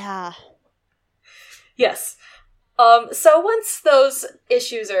 Yeah. Yeah. Yes. So once those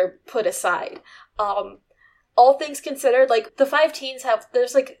issues are put aside, all things considered, like, the 5 teens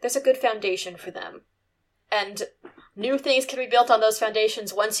there's a good foundation for them. And new things can be built on those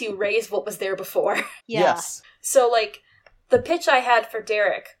foundations once you raise what was there before. Yeah. Yes. So, like, the pitch I had for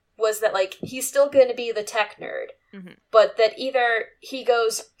Derek was that, like, he's still going to be the tech nerd, Mhm. but that either he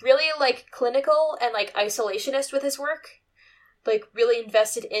goes really, like, clinical and, like, isolationist with his work, like, really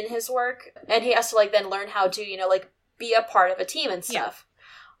invested in his work, and he has to, like, then learn how to, you know, like, be a part of a team and stuff.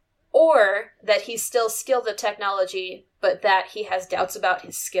 Or that he's still skilled at technology, but that he has doubts about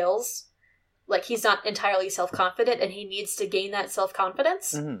his skills. Like, he's not entirely self-confident, and he needs to gain that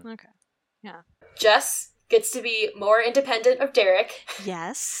self-confidence. Mm-hmm. Okay. Jess gets to be more independent of Derek.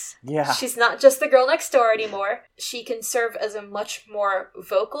 Yes. Yeah. She's not just the girl next door anymore. She can serve as a much more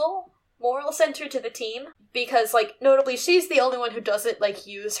vocal moral center to the team, because, like, notably, she's the only one who doesn't, like,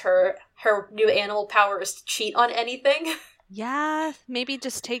 use her new animal powers to cheat on anything. Yeah. Maybe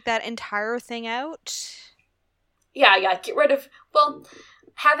just take that entire thing out. Yeah, get rid of, well,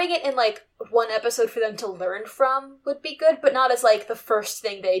 having it in, like, one episode for them to learn from would be good, but not as, like, the first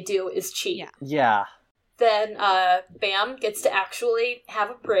thing they do is cheat. Yeah. Yeah. Then, Bam gets to actually have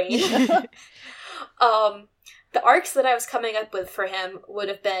a brain. The arcs that I was coming up with for him would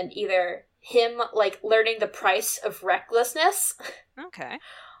have been either him, like, learning the price of recklessness, Okay.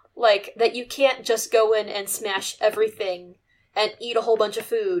 like, that you can't just go in and smash everything and eat a whole bunch of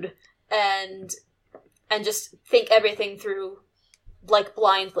food and just think everything through, like,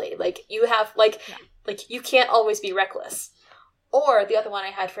 blindly. Like, you have, like, you can't always be reckless. Or the other one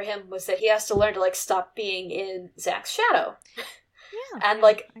I had for him was that he has to learn to, like, stop being in Zach's shadow. Yeah. And,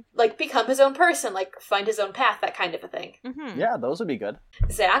 like, become his own person, like, find his own path, that kind of a thing. Mm-hmm. Yeah, those would be good.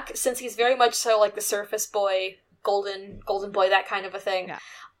 Zach, since he's very much so, like, the surface boy, golden boy, that kind of a thing,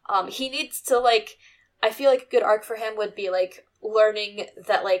 Yeah. he needs to, like, I feel like a good arc for him would be, like, learning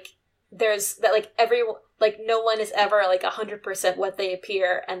that, like, no one is ever, like, 100% what they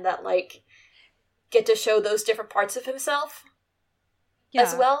appear, and that, like, get to show those different parts of himself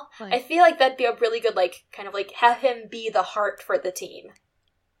as well. like- I feel like that'd be a really good, like, kind of, like, have him be the heart for the team.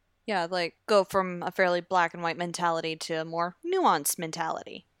 Yeah, like go from a fairly black and white mentality to a more nuanced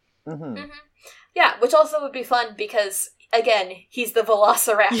mentality. Mm-hmm. Mm-hmm. Yeah, which also would be fun because, again, he's the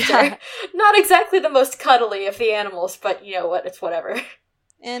velociraptor. Yeah. Not exactly the most cuddly of the animals, but you know what, it's whatever.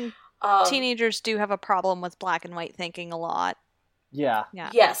 And Um, teenagers do have a problem with black and white thinking a lot. Yeah. Yeah.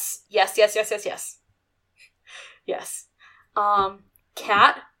 Yes.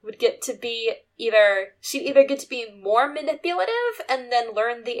 Kat would get to be she'd either get to be more manipulative and then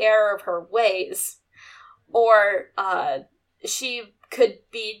learn the error of her ways, or she could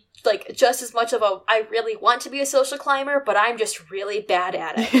be, like, just as much of I really want to be a social climber, but I'm just really bad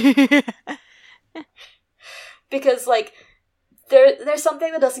at it. Because, like, there's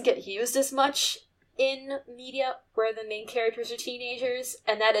something that doesn't get used as much in media where the main characters are teenagers,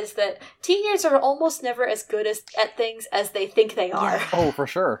 and that is that teenagers are almost never as good at things as they think they are. Yeah. Oh, for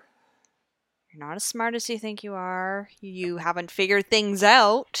sure. You're not as smart as you think you are. You haven't figured things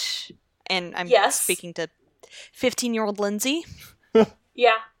out. And I'm Yes. speaking to 15-year-old Lindsay.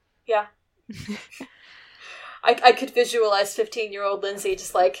 Yeah. I could visualize 15-year-old Lindsay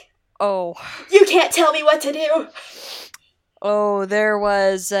just like, Oh, you can't tell me what to do! there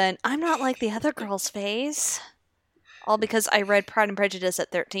was an I'm not like the other girls phase. All because I read Pride and Prejudice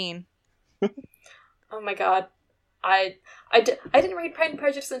at 13. Oh my god. I didn't read Pride and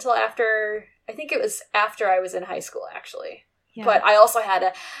Prejudice until after, I think it was after I was in high school, actually. Yeah. But I also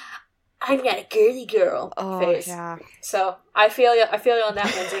had I'm not a girly girl phase. Yeah. So I feel you on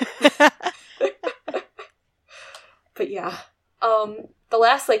that, Lindsay. But yeah. The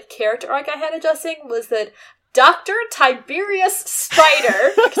last, like, character arc I had adjusting was that Dr. Tiberius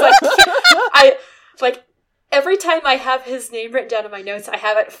Spider, because I like, every time I have his name written down in my notes, I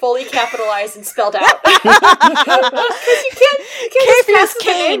have it fully capitalized and spelled out. Because you can't just pass the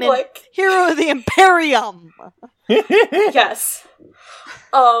name, like, Hero of the Imperium. yes.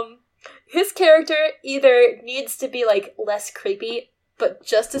 His character either needs to be, like, less creepy, but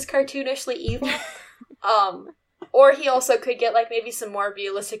just as cartoonishly evil, or he also could get, like, maybe some more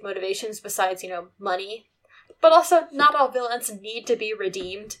realistic motivations besides, you know, money. But also, not all villains need to be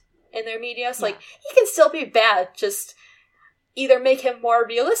redeemed in their media. So, like, he can still be bad, just either make him more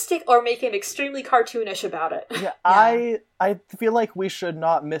realistic or make him extremely cartoonish about it. Yeah, I feel like we should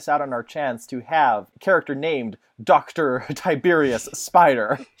not miss out on our chance to have a character named Dr. Tiberius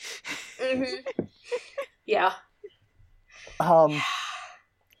Spider. Mm-hmm. Yeah.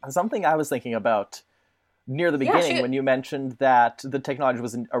 Something I was thinking about near the beginning when you mentioned that the technology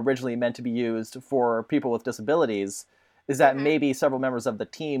was originally meant to be used for people with disabilities is that maybe several members of the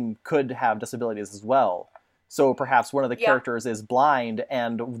team could have disabilities as well. So perhaps one of the characters is blind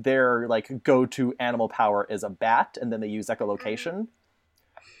and their like go-to animal power is a bat, and then they use echolocation.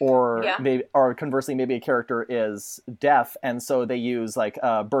 Or maybe, or conversely, maybe a character is deaf, and so they use like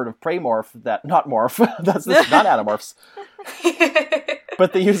a bird of prey morph that not morph. That's not animorphs.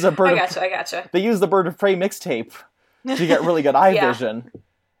 But they use a bird. I gotcha. They use the bird of prey mixtape to get really good eye vision,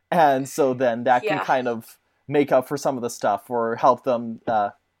 and so then that can kind of make up for some of the stuff or help them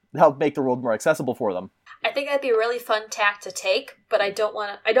help make the world more accessible for them. I think that'd be a really fun tack to take, but I don't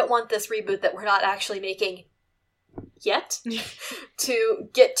want this reboot that we're not actually making yet to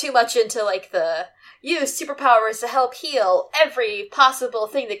get too much into like the use superpowers to help heal every possible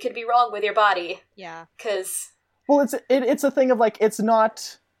thing that could be wrong with your body. Yeah. Because well, it's a thing of like it's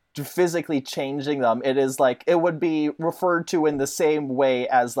not physically changing them. It is like it would be referred to in the same way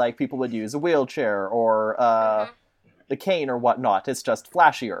as like people would use a wheelchair or a cane or whatnot. It's just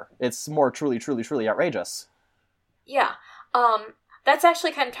flashier. It's more truly outrageous. Yeah. That's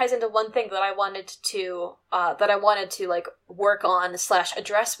actually kind of ties into one thing that I wanted to like work on /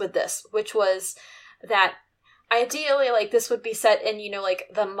 address with this, which was that ideally like this would be set in, you know, like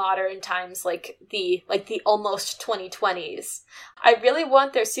the modern times, like the almost 2020s. I really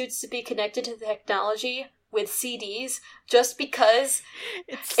want their suits to be connected to the technology with CDs just because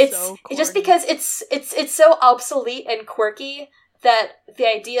it's so obsolete and quirky that the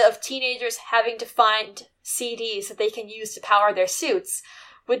idea of teenagers having to find CDs that they can use to power their suits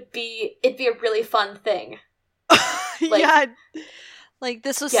it'd be a really fun thing. Like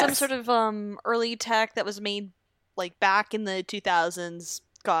this was some sort of early tech that was made like back in the 2000s,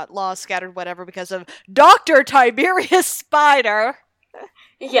 got lost, scattered, whatever, because of Dr. Tiberius Spider.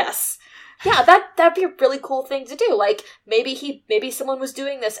 Yes. Yeah, that'd be a really cool thing to do. Like, maybe someone was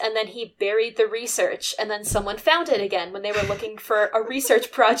doing this and then he buried the research and then someone found it again when they were looking for a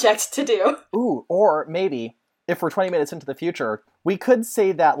research project to do. Ooh, or maybe, if we're 20 minutes into the future, we could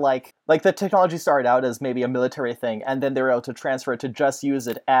say that, like the technology started out as maybe a military thing, and then they were able to transfer it to just use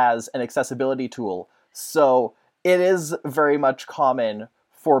it as an accessibility tool. So, it is very much common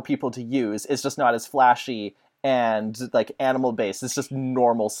for people to use. It's just not as flashy and like animal based. It's just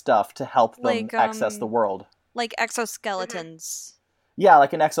normal stuff to help them access the world. Like exoskeletons. Yeah,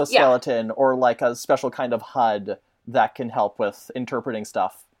 like an exoskeleton or like a special kind of HUD that can help with interpreting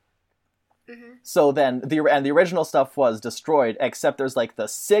stuff. So then the original stuff was destroyed, except there's like the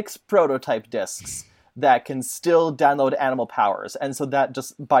 6 prototype discs that can still download animal powers, and so that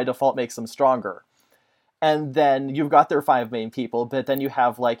just by default makes them stronger. And then you've got their 5 main people, but then you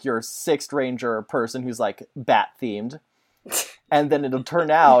have, like, your 6th ranger person who's, like, bat-themed. And then it'll turn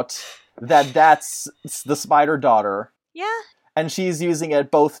out that that's the spider daughter. Yeah. And she's using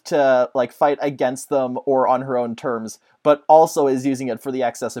it both to, like, fight against them or on her own terms, but also is using it for the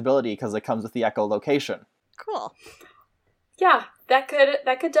accessibility because it comes with the echolocation. Cool. Yeah, that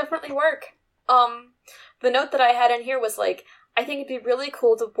could definitely work. The note that I had in here was, like, I think it'd be really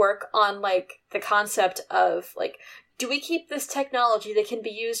cool to work on, like, the concept of, like, do we keep this technology that can be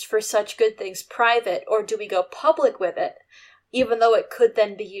used for such good things private, or do we go public with it, even though it could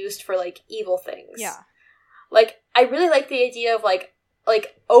then be used for, like, evil things? Yeah. Like, I really like the idea of, like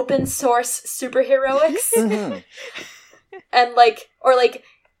open source superheroics. And, like, or, like,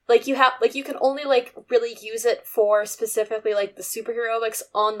 you can only, like, really use it for specifically, like, the superheroics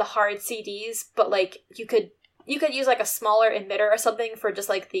on the hard CDs, but, like, you could use, like, a smaller emitter or something for just,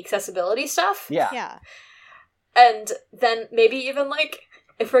 like, the accessibility stuff. Yeah. And then maybe even, like,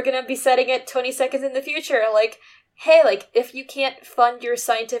 if we're gonna be setting it 20 seconds in the future, like, hey, like, if you can't fund your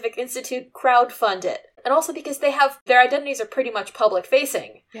scientific institute, crowdfund it. And also because their identities are pretty much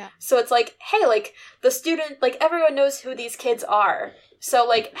public-facing. Yeah. So it's like, hey, like, the student, like, everyone knows who these kids are. So,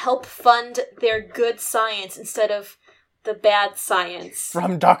 like, help fund their good science instead of the bad science.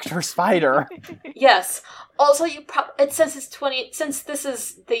 From Dr. Spider. Yes. Also, since this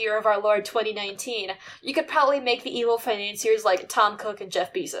is the year of our Lord 2019, you could probably make the evil financiers like Tom Cook and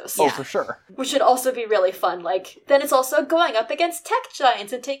Jeff Bezos. Oh, for sure. Which would also be really fun. Like, then it's also going up against tech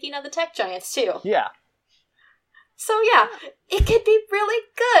giants and taking on the tech giants, too. Yeah. So, yeah, it could be really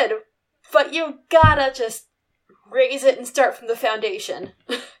good, but you gotta just raise it and start from the foundation.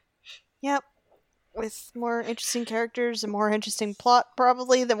 Yep. with more interesting characters, a more interesting plot,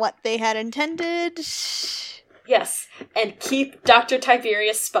 probably, than what they had intended. Yes, and keep Dr.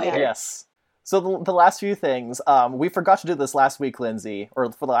 Tiberius Spider. Yes. So the last few things, we forgot to do this last week, Lindsay,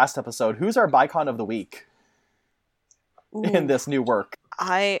 or for the last episode. Who's our Bicon of the week in this new work?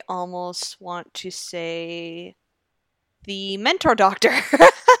 I almost want to say the Mentor Doctor.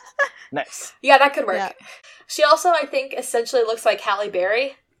 Nice. Yeah, that could work. Yeah. She also, I think, essentially looks like Halle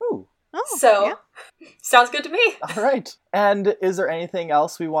Berry. Ooh. Oh, So, yeah. sounds good to me. All right. And is there anything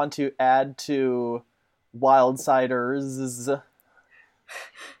else we want to add to Wildsiders?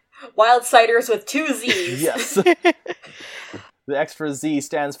 Wildsiders with 2 Z's. Yes. The extra Z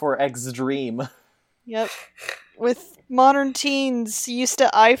stands for Extreme. Yep. With modern teens used to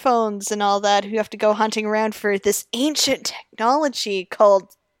iPhones and all that who have to go hunting around for this ancient technology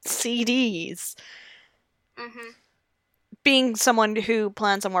called CDs. Mm-hmm. Being someone who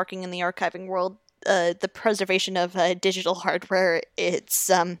plans on working in the archiving world, the preservation of digital hardware,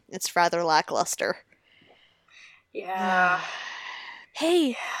 it's rather lackluster. Yeah.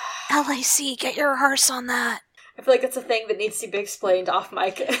 Hey, LAC, get your arse on that. I feel like it's a thing that needs to be explained off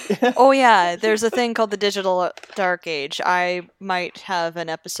mic. Oh yeah, there's a thing called the Digital Dark Age. I might have an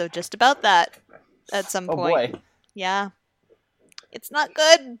episode just about that at some Oh point. boy. Yeah. It's not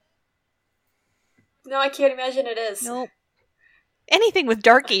good. No, I can't imagine it is. Nope. Anything with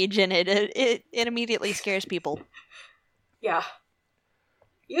Dark Age in it immediately scares people. Yeah.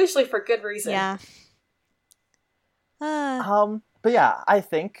 Usually for good reason. Yeah. But yeah, I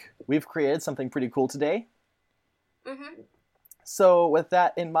think we've created something pretty cool today. Mm-hmm. So with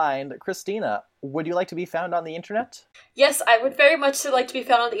that in mind, Christina, would you like to be found on the internet? Yes, I would very much like to be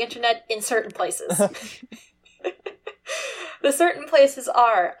found on the internet in certain places. The certain places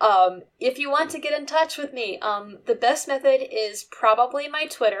are, if you want to get in touch with me, the best method is probably my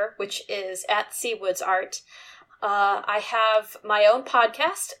Twitter, which is @SeawoodsArt. I have my own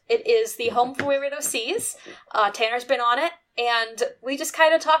podcast. It is the Home for Wayward OCs. Tanner's been on it, and we just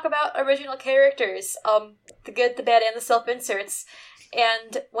kind of talk about original characters, the good, the bad, and the self-inserts.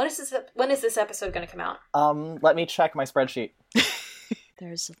 And when is this episode going to come out? Let me check my spreadsheet.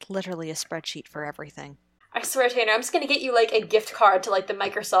 There's literally a spreadsheet for everything. I swear, Tanner, I'm just going to get you, like, a gift card to, like, the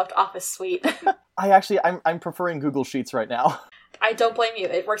Microsoft Office suite. I'm preferring Google Sheets right now. I don't blame you.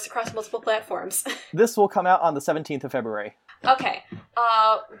 It works across multiple platforms. This will come out on the 17th of February. Okay.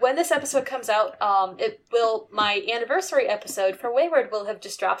 When this episode comes out, my anniversary episode for Wayward will have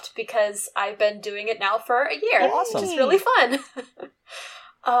just dropped because I've been doing it now for a year. Awesome. Which is really fun.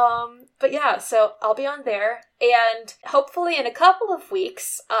 But yeah, so I'll be on there, and hopefully in a couple of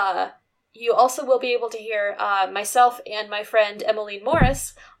weeks, you also will be able to hear myself and my friend Emmeline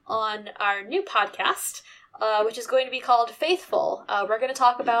Morris on our new podcast, which is going to be called Faithful. We're going to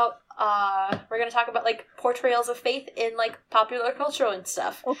talk about like portrayals of faith in like popular culture and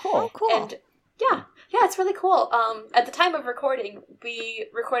stuff. Oh, cool. Cool. And yeah, it's really cool. At the time of recording, we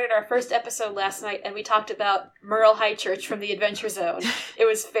recorded our first episode last night, and we talked about Merle High Church from the Adventure Zone. It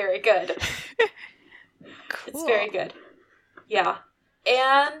was very good. Cool. It's very good. Yeah.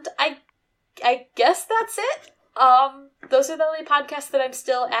 And I guess that's it. Those are the only podcasts that I'm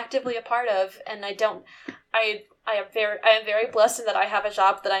still actively a part of, and I am very blessed in that I have a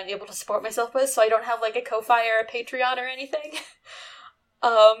job that I'm able to support myself with, so I don't have like a Ko-Fi or a Patreon or anything.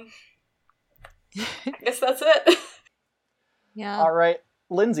 I guess that's it. Yeah. All right.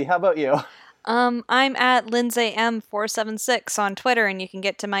 Lindsay, how about you? I'm at LindsayM476 on Twitter, and you can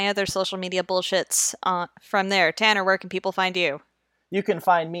get to my other social media bullshits from there. Tanner, where can people find you? You can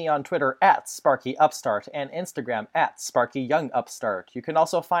find me on Twitter @SparkyUpstart and Instagram @SparkyYoungUpstart. You can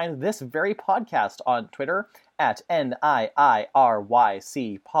also find this very podcast on Twitter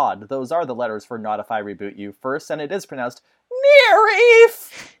 @NIIRYC Pod. Those are the letters for Not If I Reboot You First, and it is pronounced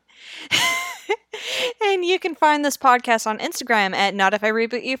Nearif! And you can find this podcast on Instagram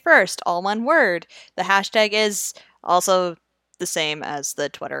 @NotIfIRebootYouFirst, all one word. The hashtag is also the same as the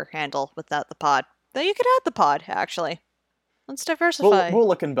Twitter handle without the pod. Though you could add the pod, actually. Let's diversify. We'll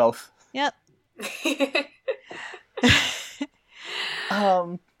look in both. Yep.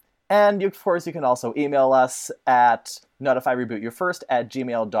 And of course, you can also email us at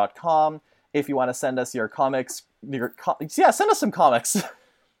notifirebootyoufirst@gmail.com if you want to send us your comics. Send us some comics.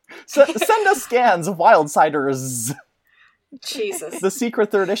 Send us scans of Wildsiders. Jesus. The secret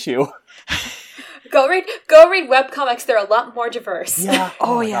third issue. Go read webcomics. They're a lot more diverse. Yeah.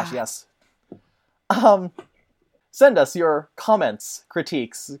 Oh, my yeah. gosh, yes. Send us your comments,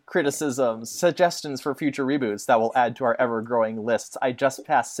 critiques, criticisms, suggestions for future reboots that will add to our ever-growing lists. I just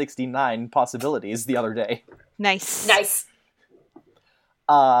passed 69 possibilities the other day. Nice. Nice.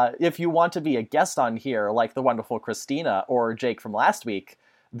 If you want to be a guest on here, like the wonderful Christina or Jake from last week,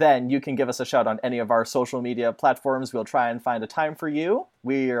 then you can give us a shout on any of our social media platforms. We'll try and find a time for you.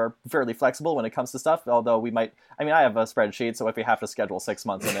 We are fairly flexible when it comes to stuff, although we might... I mean, I have a spreadsheet, so if we have to schedule 6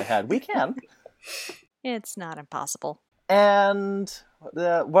 months in ahead, we can. It's not impossible. And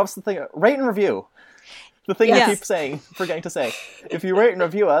what was the thing? Rate and review. The thing Yes. I keep forgetting to say. If you rate and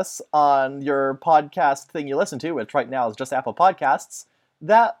review us on your podcast thing you listen to, which right now is just Apple Podcasts,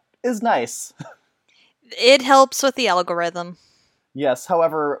 that is nice. It helps with the algorithm. Yes,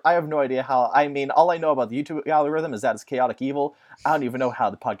 however, I have no idea how... I mean, all I know about the YouTube algorithm is that it's chaotic evil. I don't even know how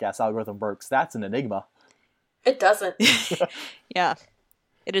the podcast algorithm works. That's an enigma. It doesn't. Yeah.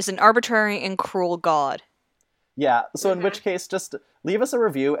 It is an arbitrary and cruel god. Yeah, so in which case, just leave us a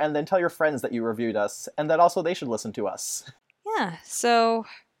review and then tell your friends that you reviewed us, and that also they should listen to us. Yeah, so...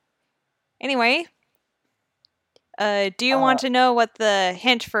 Anyway... do you want to know what the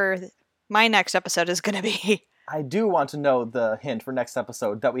hint for my next episode is going to be? I do want to know the hint for next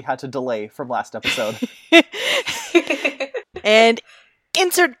episode that we had to delay from last episode. And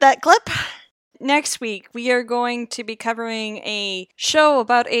insert that clip. Next week, we are going to be covering a show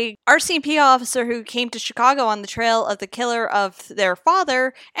about a RCMP officer who came to Chicago on the trail of the killer of their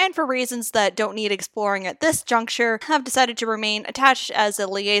father, and for reasons that don't need exploring at this juncture, have decided to remain attached as a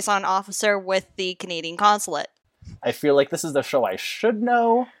liaison officer with the Canadian consulate. I feel like this is the show I should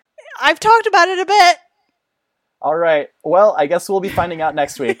know. I've talked about it a bit. All right. Well, I guess we'll be finding out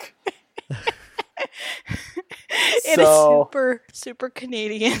next week. It is super, super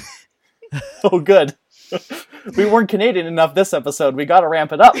Canadian. Oh, good. We weren't Canadian enough this episode. We gotta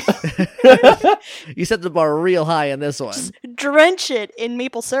ramp it up. You set the bar real high in this one. Drench it in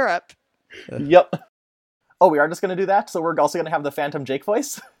maple syrup. Yep. Oh, we are just gonna do that? So we're also gonna have the Phantom Jake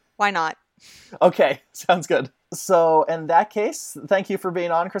voice? Why not? Okay, sounds good. So, in that case, thank you for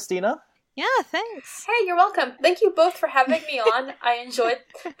being on, Christina. Yeah, thanks. Hey, you're welcome. Thank you both for having me on. I enjoyed.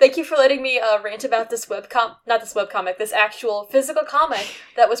 Thank you for letting me rant about this this actual physical comic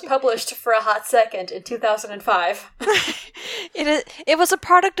that was published for a hot second in 2005. It was a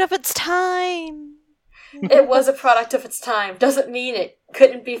product of its time. It was a product of its time. Doesn't mean it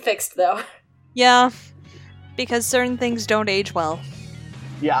couldn't be fixed, though. Yeah, because certain things don't age well.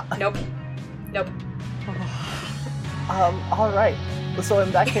 Yeah. Nope. All right. So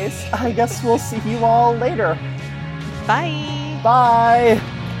in that case, I guess we'll see you all later. Bye. Bye!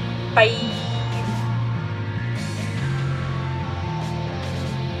 Bye.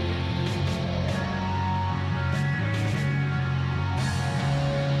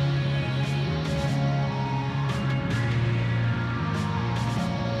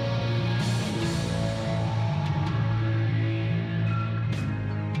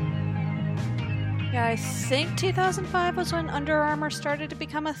 Yeah, I think 2005 was when Under Armour started to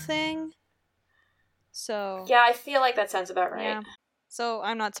become a thing. So... Yeah, I feel like that sounds about right. Yeah. So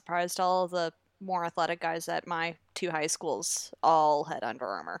I'm not surprised all of the more athletic guys at my two high schools all had Under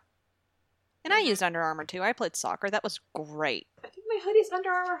Armour. And I used Under Armour too. I played soccer. That was great. I think my hoodie's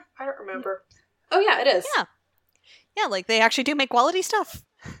Under Armour. I don't remember. Oh yeah, it is. Yeah. Yeah, like they actually do make quality stuff.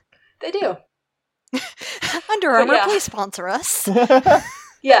 They do. Under Armour, yeah. please sponsor us.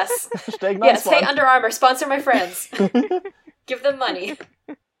 Yes. Hashtag Yes, hey non-spawn. Under Armour, sponsor my friends. Give them money.